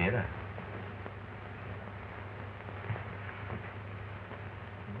 Vera.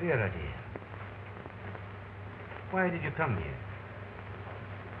 Vera, dear. Why did you come here?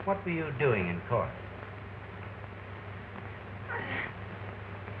 What were you doing in court?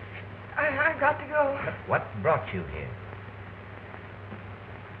 I've got to go. But what brought you here?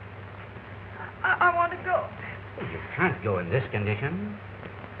 I want to go. Well, you can't go in this condition.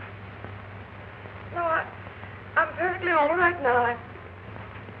 No, I'm perfectly all right now.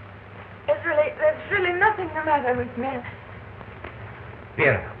 there's really nothing the matter with me.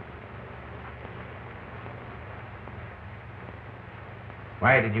 Vera.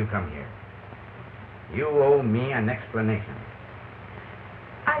 Why did you come here? You owe me an explanation.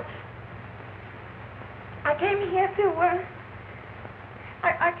 I came here to,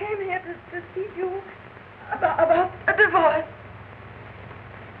 I came here to see you about a divorce.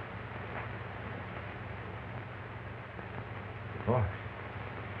 Divorce?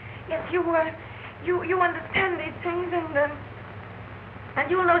 Yes, you understand these things, and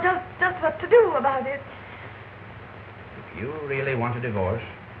you'll know just what to do about it. If you really want a divorce,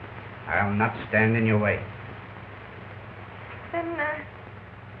 I'll not stand in your way. Then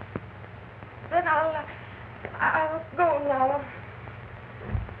I'll go now.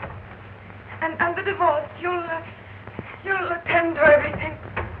 And the divorce, you'll attend to everything.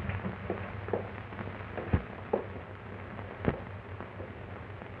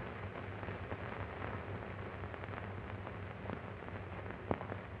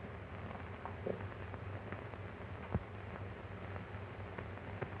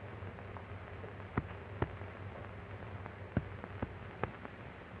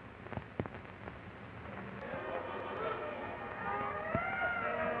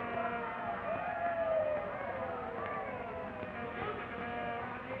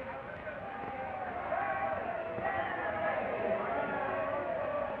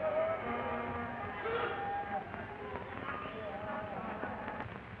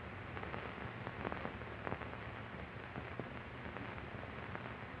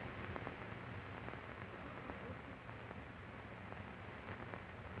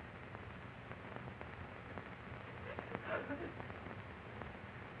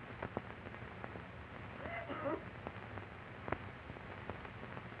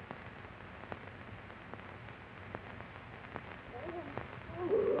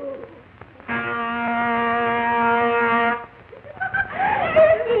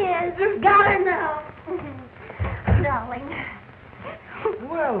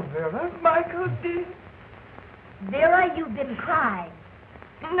 Well, Vera. Michael, dear. Vera, you've been crying.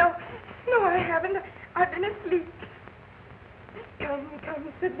 No, I haven't. I've been asleep.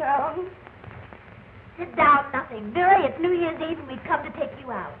 Come, sit down. Sit down, nothing. Vera, it's New Year's Eve and we've come to take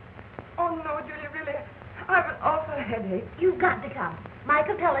you out. Oh, no, Julia, really. I've an awful headache. You've got to come.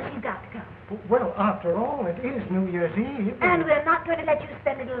 Michael, tell us you've got to come. Well, after all, it is New Year's Eve. And we're not going to let you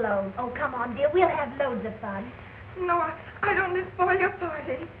spend it alone. Oh, come on, dear. We'll have loads of fun. No, I don't want to spoil your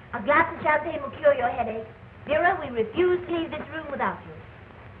party. A glass of champagne will cure your headache. Vera, we refuse to leave this room without you.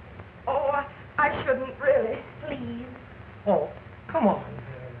 Oh, I shouldn't really. Please. Oh, come on,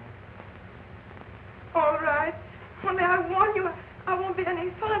 Vera. All right. Only I warn you, I won't be any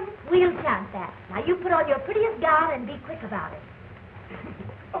fun. We'll chance that. Now, you put on your prettiest gown and be quick about it.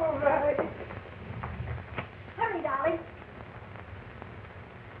 All right. Hurry, darling.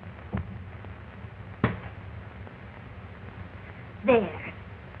 There.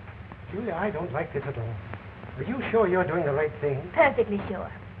 Julia, I don't like this at all. Are you sure you're doing the right thing? Perfectly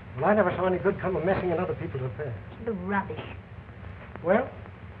sure. Well, I never saw any good come of messing in other people's affairs. The rubbish. Well,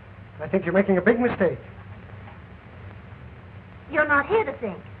 I think you're making a big mistake. You're not here to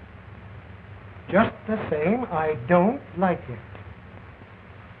think. Just the same, I don't like it.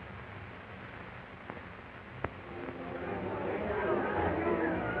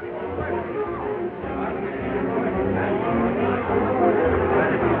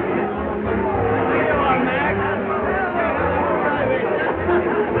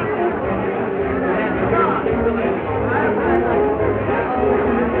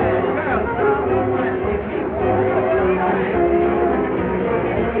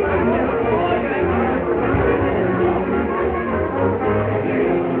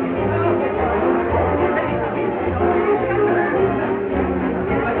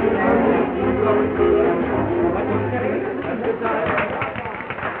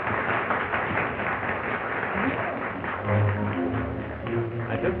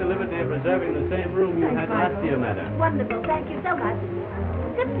 Wonderful. Thank you so much.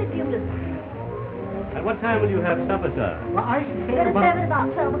 Simply beautiful. At what time will you have supper, sir? Well, I think We're going to serve it about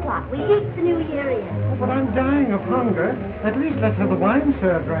 12 o'clock. We eat the New Year in. Oh, but I'm dying of hunger. At least let's have the wine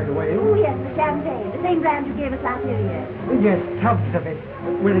served right away. Oh, yes, the champagne. The same brand you gave us last New Year. Yes, tubs of it.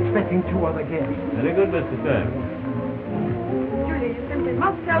 We're expecting 2 other guests. Very good, Mr. Stern. Julia, you simply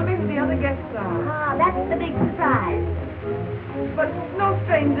must tell me who the other guests are. Ah, that's the big surprise. But no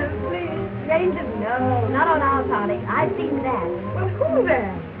strangers, please. Strangers? No, not on our party. I've seen that. Well, who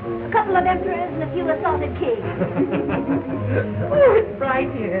then? The couple of emperors and a few assaulted kings. Oh, it's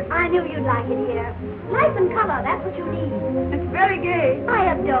bright here. I knew you'd like it here. Life and color, that's what you need. It's very gay.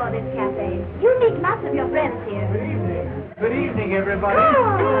 I adore this cafe. You meet lots of your friends here. Good evening, everybody.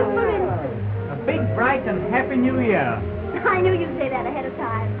 Oh, A big, bright, and happy new year. I knew you'd say that ahead of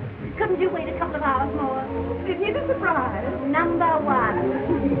time. Couldn't you wait a couple of hours more? Isn't it a surprise? Number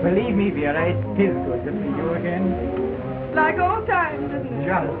one. Believe me, Vera, it is good to see you again. Like old times, isn't it?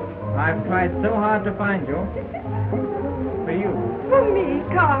 Just. I've tried so hard to find you. For you. For me,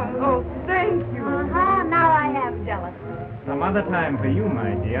 Carl. Oh, thank you. Uh-huh, now I am jealous. Some other time for you,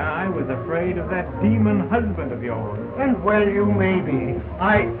 my dear. I was afraid of that demon husband of yours. And well you may be.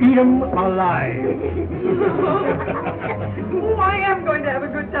 I eat 'em alive. Oh, I am going to have a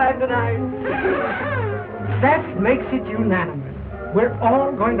good time tonight. That makes it unanimous. We're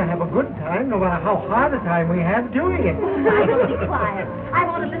all going to have a good time, no matter how hard a time we have doing it. I will be quiet. I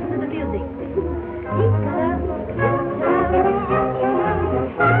want to listen to the music.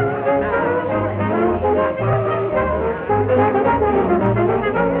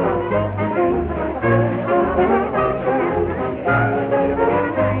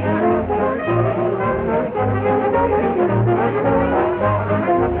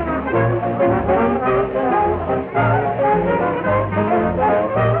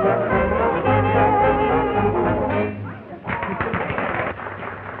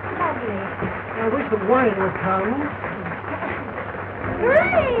 I wish the wine would come.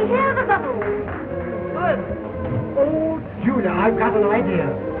 Hooray! Here are the bubbles. Good. Oh, Julia, I've got an idea.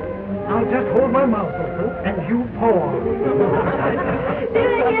 I'll just hold my mouth open and you pour.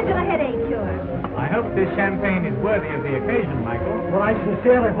 There, here's your headache cure. I hope this champagne is worthy of the occasion, Michael. Well, I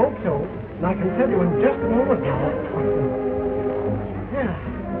sincerely hope so. And I can tell you in just a moment now. Yeah.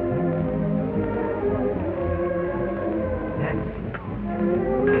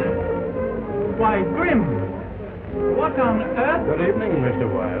 Why, Grim! What on earth? Good evening, Mr.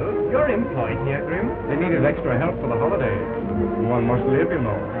 Wilde. You're employed here, Grim. They needed extra help for the holidays. One must live, you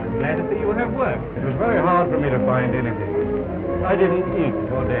know. I'm glad to see you have work. It was very hard for me to find anything. I didn't eat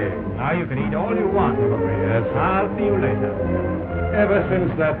for days. Now you can eat all you want. Yes. I'll see you later. Ever since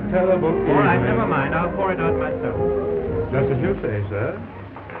that terrible evening. All right, never mind. I'll pour it out myself. Just as you say, sir.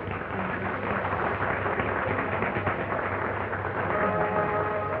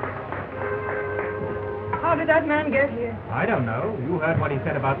 How did that man get here? I don't know. You heard what he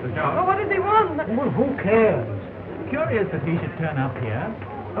said about the Oh, job. what does he want? Well, who cares? Curious that he should turn up here.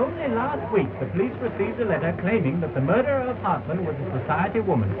 Only last week, the police received a letter claiming that the murderer of Hartman was a society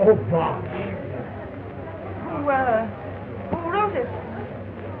woman. Oh, bosh. Who wrote it?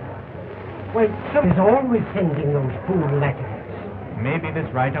 Well, somebody's always sending those fool letters. Maybe this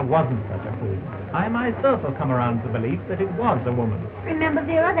writer wasn't such a fool. I myself have come around to the belief that it was a woman. Remember,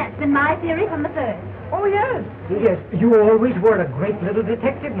 Vera, that's been my theory from the first. Oh, yes. Yes, you always were a great little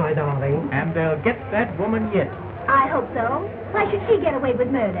detective, my darling. And they'll get that woman yet. I hope so. Why should she get away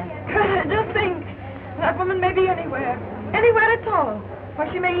with murder? Just think. That woman may be anywhere. Anywhere at all. Or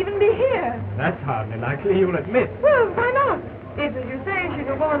she may even be here. That's hardly likely, you'll admit. Well, why not? If, as you say, she's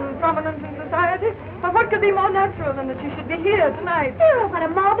a woman prominent in society, well, what could be more natural than that she should be here tonight? Vera, what a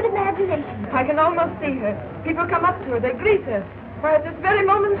morbid imagination. I can almost see her. People come up to her, they greet her. Why, at this very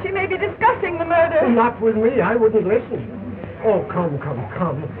moment, she may be discussing the murder. Not with me, I wouldn't listen. Oh, come.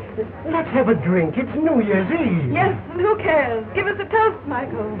 Let's have a drink. It's New Year's Eve. Yes, and who cares? Give us a toast,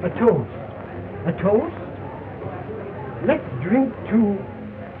 Michael. A toast? A toast? Let's drink to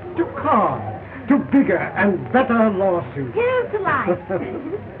Carl. To bigger and better lawsuits. Here's to life.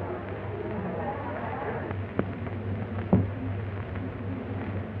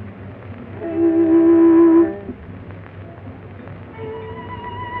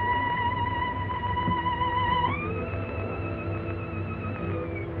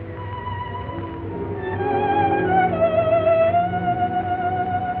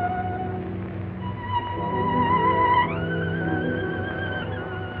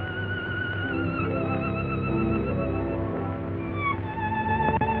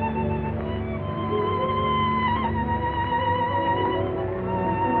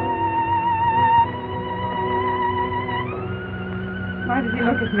 Why did he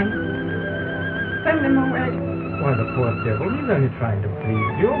look at me? Send him away. Why, the poor devil, he's only trying to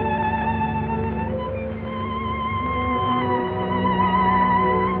please you.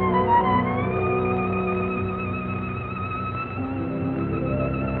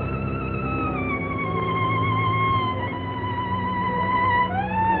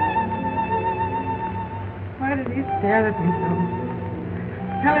 Why did he stare at me so?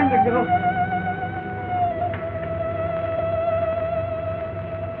 Tell him to go.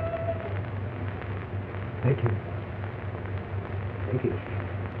 Thank you. Thank you.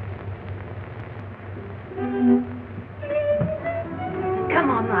 Come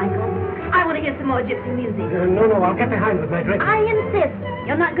on, Michael. I want to hear some more gypsy music. No, I'll get behind with my drink. I insist.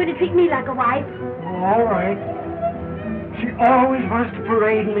 You're not going to treat me like a wife. All right. She always wants to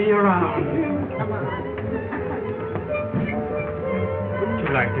parade me around. Come on. Would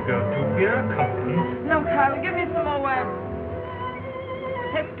you like to go too, Vera? Come on. No, Carl, give me some more wine.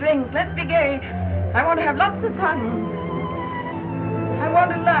 Let's drink. Let's be gay. I want to have lots of fun. I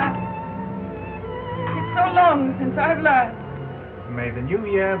want to laugh. It's so long since I've laughed. May the new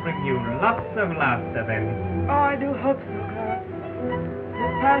year bring you lots of laughter then. Oh, I do hope so, Carl.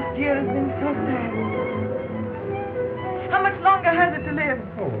 This past year has been so sad. How much longer has it to live?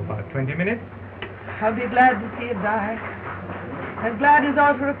 Oh, about 20 minutes. I'll be glad to see it die. As glad as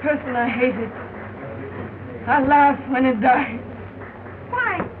all for a person I hated. I'll laugh when it dies.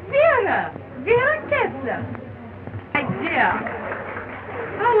 Why, Vera! Vera Tesla! My dear.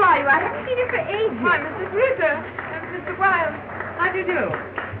 How are you? I haven't seen you for ages. Why, Mrs. Ritter and Mr. Wilde. How do you do?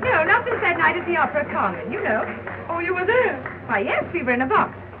 No, not since that night at the Opera Common, you know. Oh, you were there? Why, yes, we were in a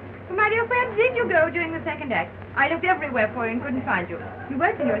box. Well, my dear friend, did you go during the second act? I looked everywhere for you and couldn't find you. You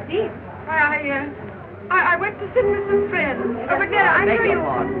weren't in your seat. Why, I went to sit with some friends. Oh, forget it. I'm sure you...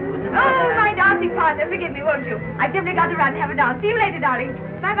 Oh, my dancing partner. Forgive me, won't you? I've simply got to run and have a dance. See you later, darling.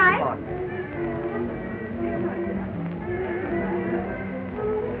 Bye-bye.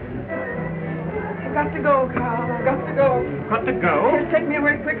 I've got to go, Carl. I've got to go. Got to go? Just take me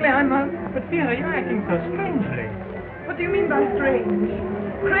away quickly. I must. But Vera, you're acting so strangely. What do you mean by strange?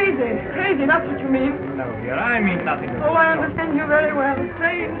 Crazy. Crazy, that's what you mean. No, Vera, I mean nothing of Oh, the I sort. understand you very well.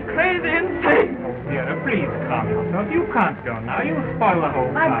 Strange, crazy, insane. Oh, Vera, please calm yourself. You can't go now. You'll spoil the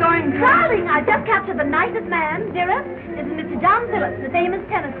whole I'm party. going to... Darling, I just captured the nicest man, dearest. This is Mr. John Phillips, the famous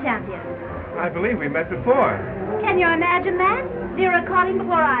tennis champion. I believe we met before. Can you imagine that? Vera caught him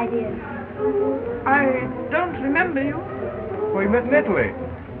before I did. I don't remember you. We met in Italy.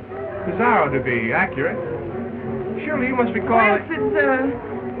 Pizarro, to be accurate. Surely you must recall... Yes,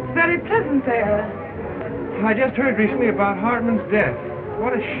 it's very pleasant there. I just heard recently about Hartman's death.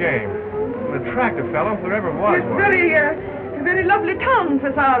 What a shame. An attractive fellow, if there ever was It's one. very lovely town,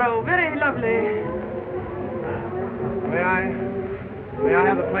 Pesaro. Very lovely. May I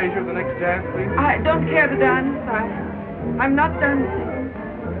have the pleasure of the next dance, please? I don't care to dance. I'm not dancing.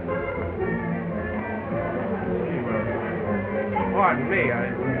 Pardon me.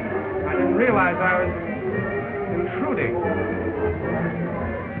 I didn't realize I was intruding.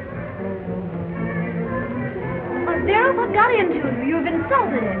 Oh, Vera, what got into you? You've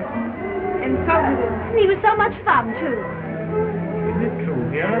insulted him. Insulted him? And he was so much fun, too. Is it true,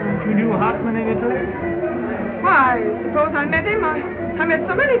 Vera, that you knew Hartman in Italy? Why, suppose I met him. I met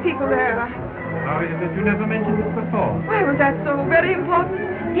so many people there. How is it that you never mentioned it before? Why was that so very important?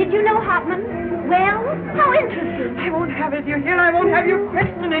 Did you know Hartman? Well, how interesting. I won't have it, you hear? I won't have you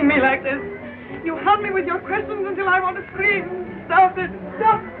questioning me like this. You held me with your questions until I want to scream. Stop it,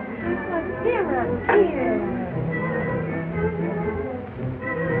 stop. Oh, Vera, dear.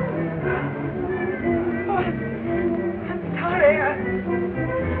 Oh, I'm sorry.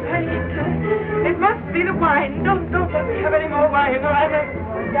 It must be the wine. Don't let me have any more wine, or I may...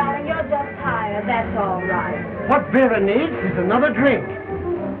 Oh, darling, you're just tired. That's all right. What Vera needs is another drink.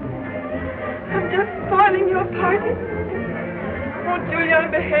 I'm just spoiling your party. Oh, Julia,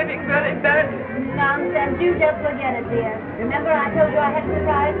 I'm behaving very badly. Nonsense. You just forget it, dear. Remember I told you I had a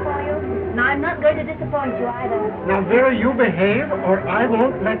surprise for you? And I'm not going to disappoint you either. Now, Vera, you behave, or I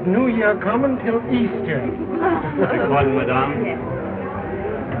won't let New Year come until Easter. Pardon, madame. Yes.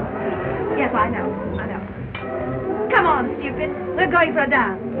 Yes, I know. Come on, stupid. We're going for a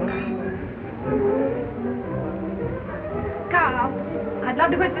dance. Carl, I'd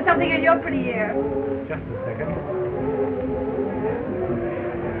love to whisper something in your pretty ear. Just a second.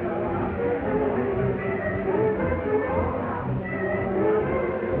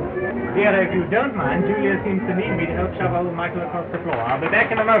 Vera, if you don't mind, Julia seems to need me to help shovel Michael across the floor. I'll be back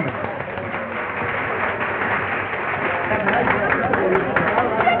in a moment. I thought you'd never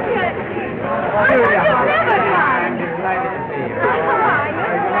come. Delighted to see you. How are you?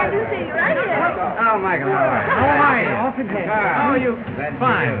 Glad to see you right here. Oh, Michael, how are you? How are you? Off in here. How are you?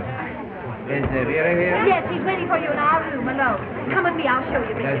 Fine. Is Vera here? Yes, he's waiting for you in our room alone. Come with me, I'll show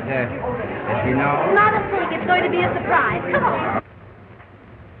you. Does she know? Not a thing. It's going to be a surprise. Come on.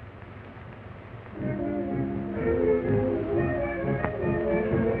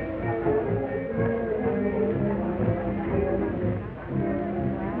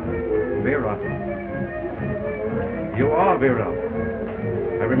 Vera. You are Vera.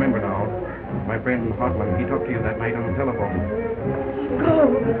 I remember now. My friend Hartman, he talked to you that night on the telephone.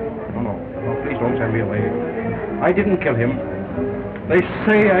 Go. No. Please don't send me away. I didn't kill him. They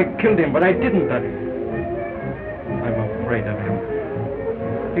say I killed him, but I didn't. I'm afraid of him.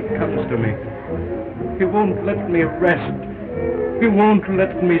 He comes to me. He won't let me rest. He won't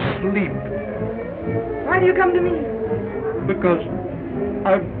let me sleep. Why do you come to me? Because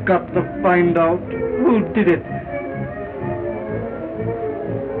I've got to find out who did it.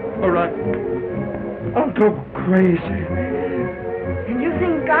 Or I'll go crazy. And you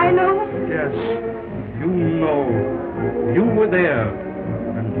think I know? Yes, you know. You were there,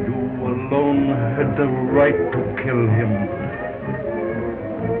 and you alone had the right to kill him.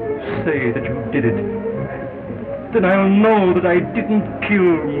 Say that you did it. Then I'll know that I didn't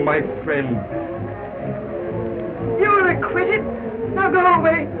kill my friend. You were acquitted. Now go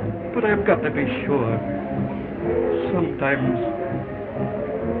away. But I've got to be sure. Sometimes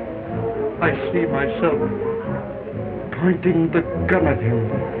I see myself pointing the gun at him,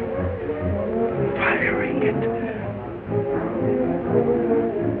 firing it.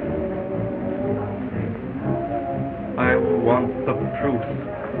 I want the truth.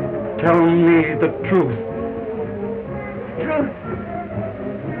 Tell me the truth. Truth.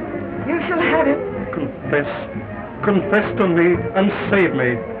 You shall have it. Confess to me and save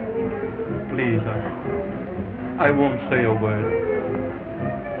me. Please, I won't say a word.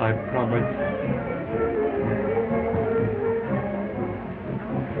 I promise.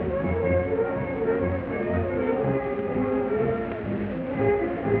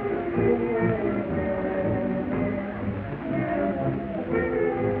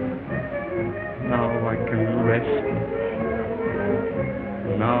 Now I can rest.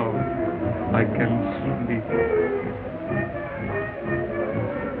 Now I can sleep.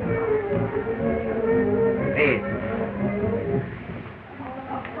 Please.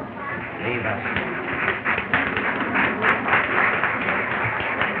 Leave us.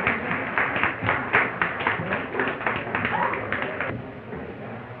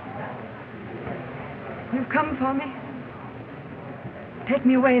 You've come for me. Take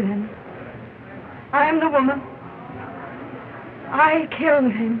me away then. I am the woman. I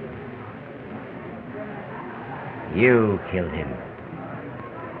killed him. You killed him.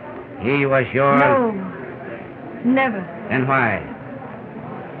 He was your... No. Never. Then why?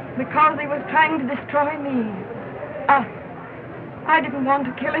 Because he was trying to destroy me. Us. I didn't want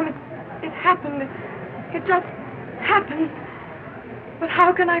to kill him. It happened. It just happened. But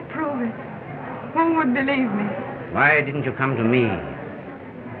how can I prove it? Who would believe me? Why didn't you come to me?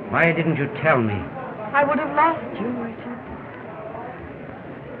 Why didn't you tell me? I would have lost you, Richard.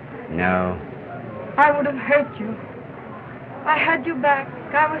 No. I would have hurt you. I had you back.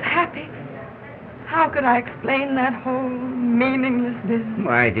 I was happy. How could I explain that whole meaningless business?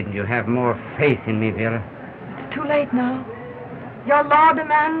 Why didn't you have more faith in me, Vera? It's too late now. Your law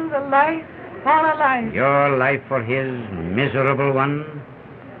demands a life for a life. Your life for his miserable one?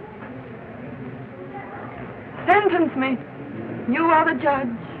 Sentence me. You are the judge.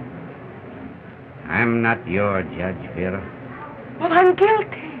 I'm not your judge, Vera. But I'm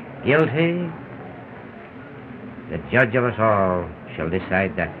guilty. Guilty? The judge of us all shall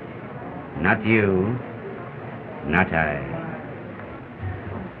decide that. Not you, not I.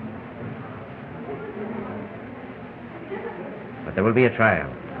 But there will be a trial.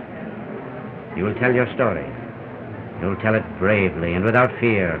 You will tell your story. You will tell it bravely and without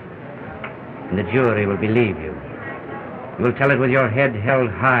fear. And the jury will believe you. You will tell it with your head held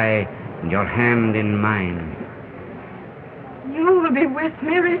high and your hand in mine. You will be with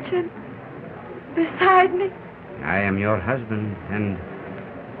me, Richard. Beside me. I am your husband, and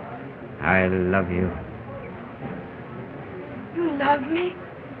I love you. You love me?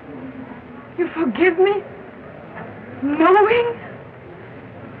 You forgive me? Knowing?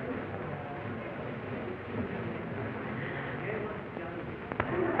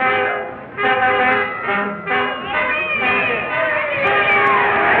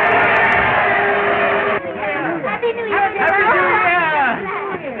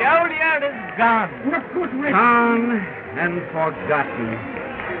 Gone and forgotten.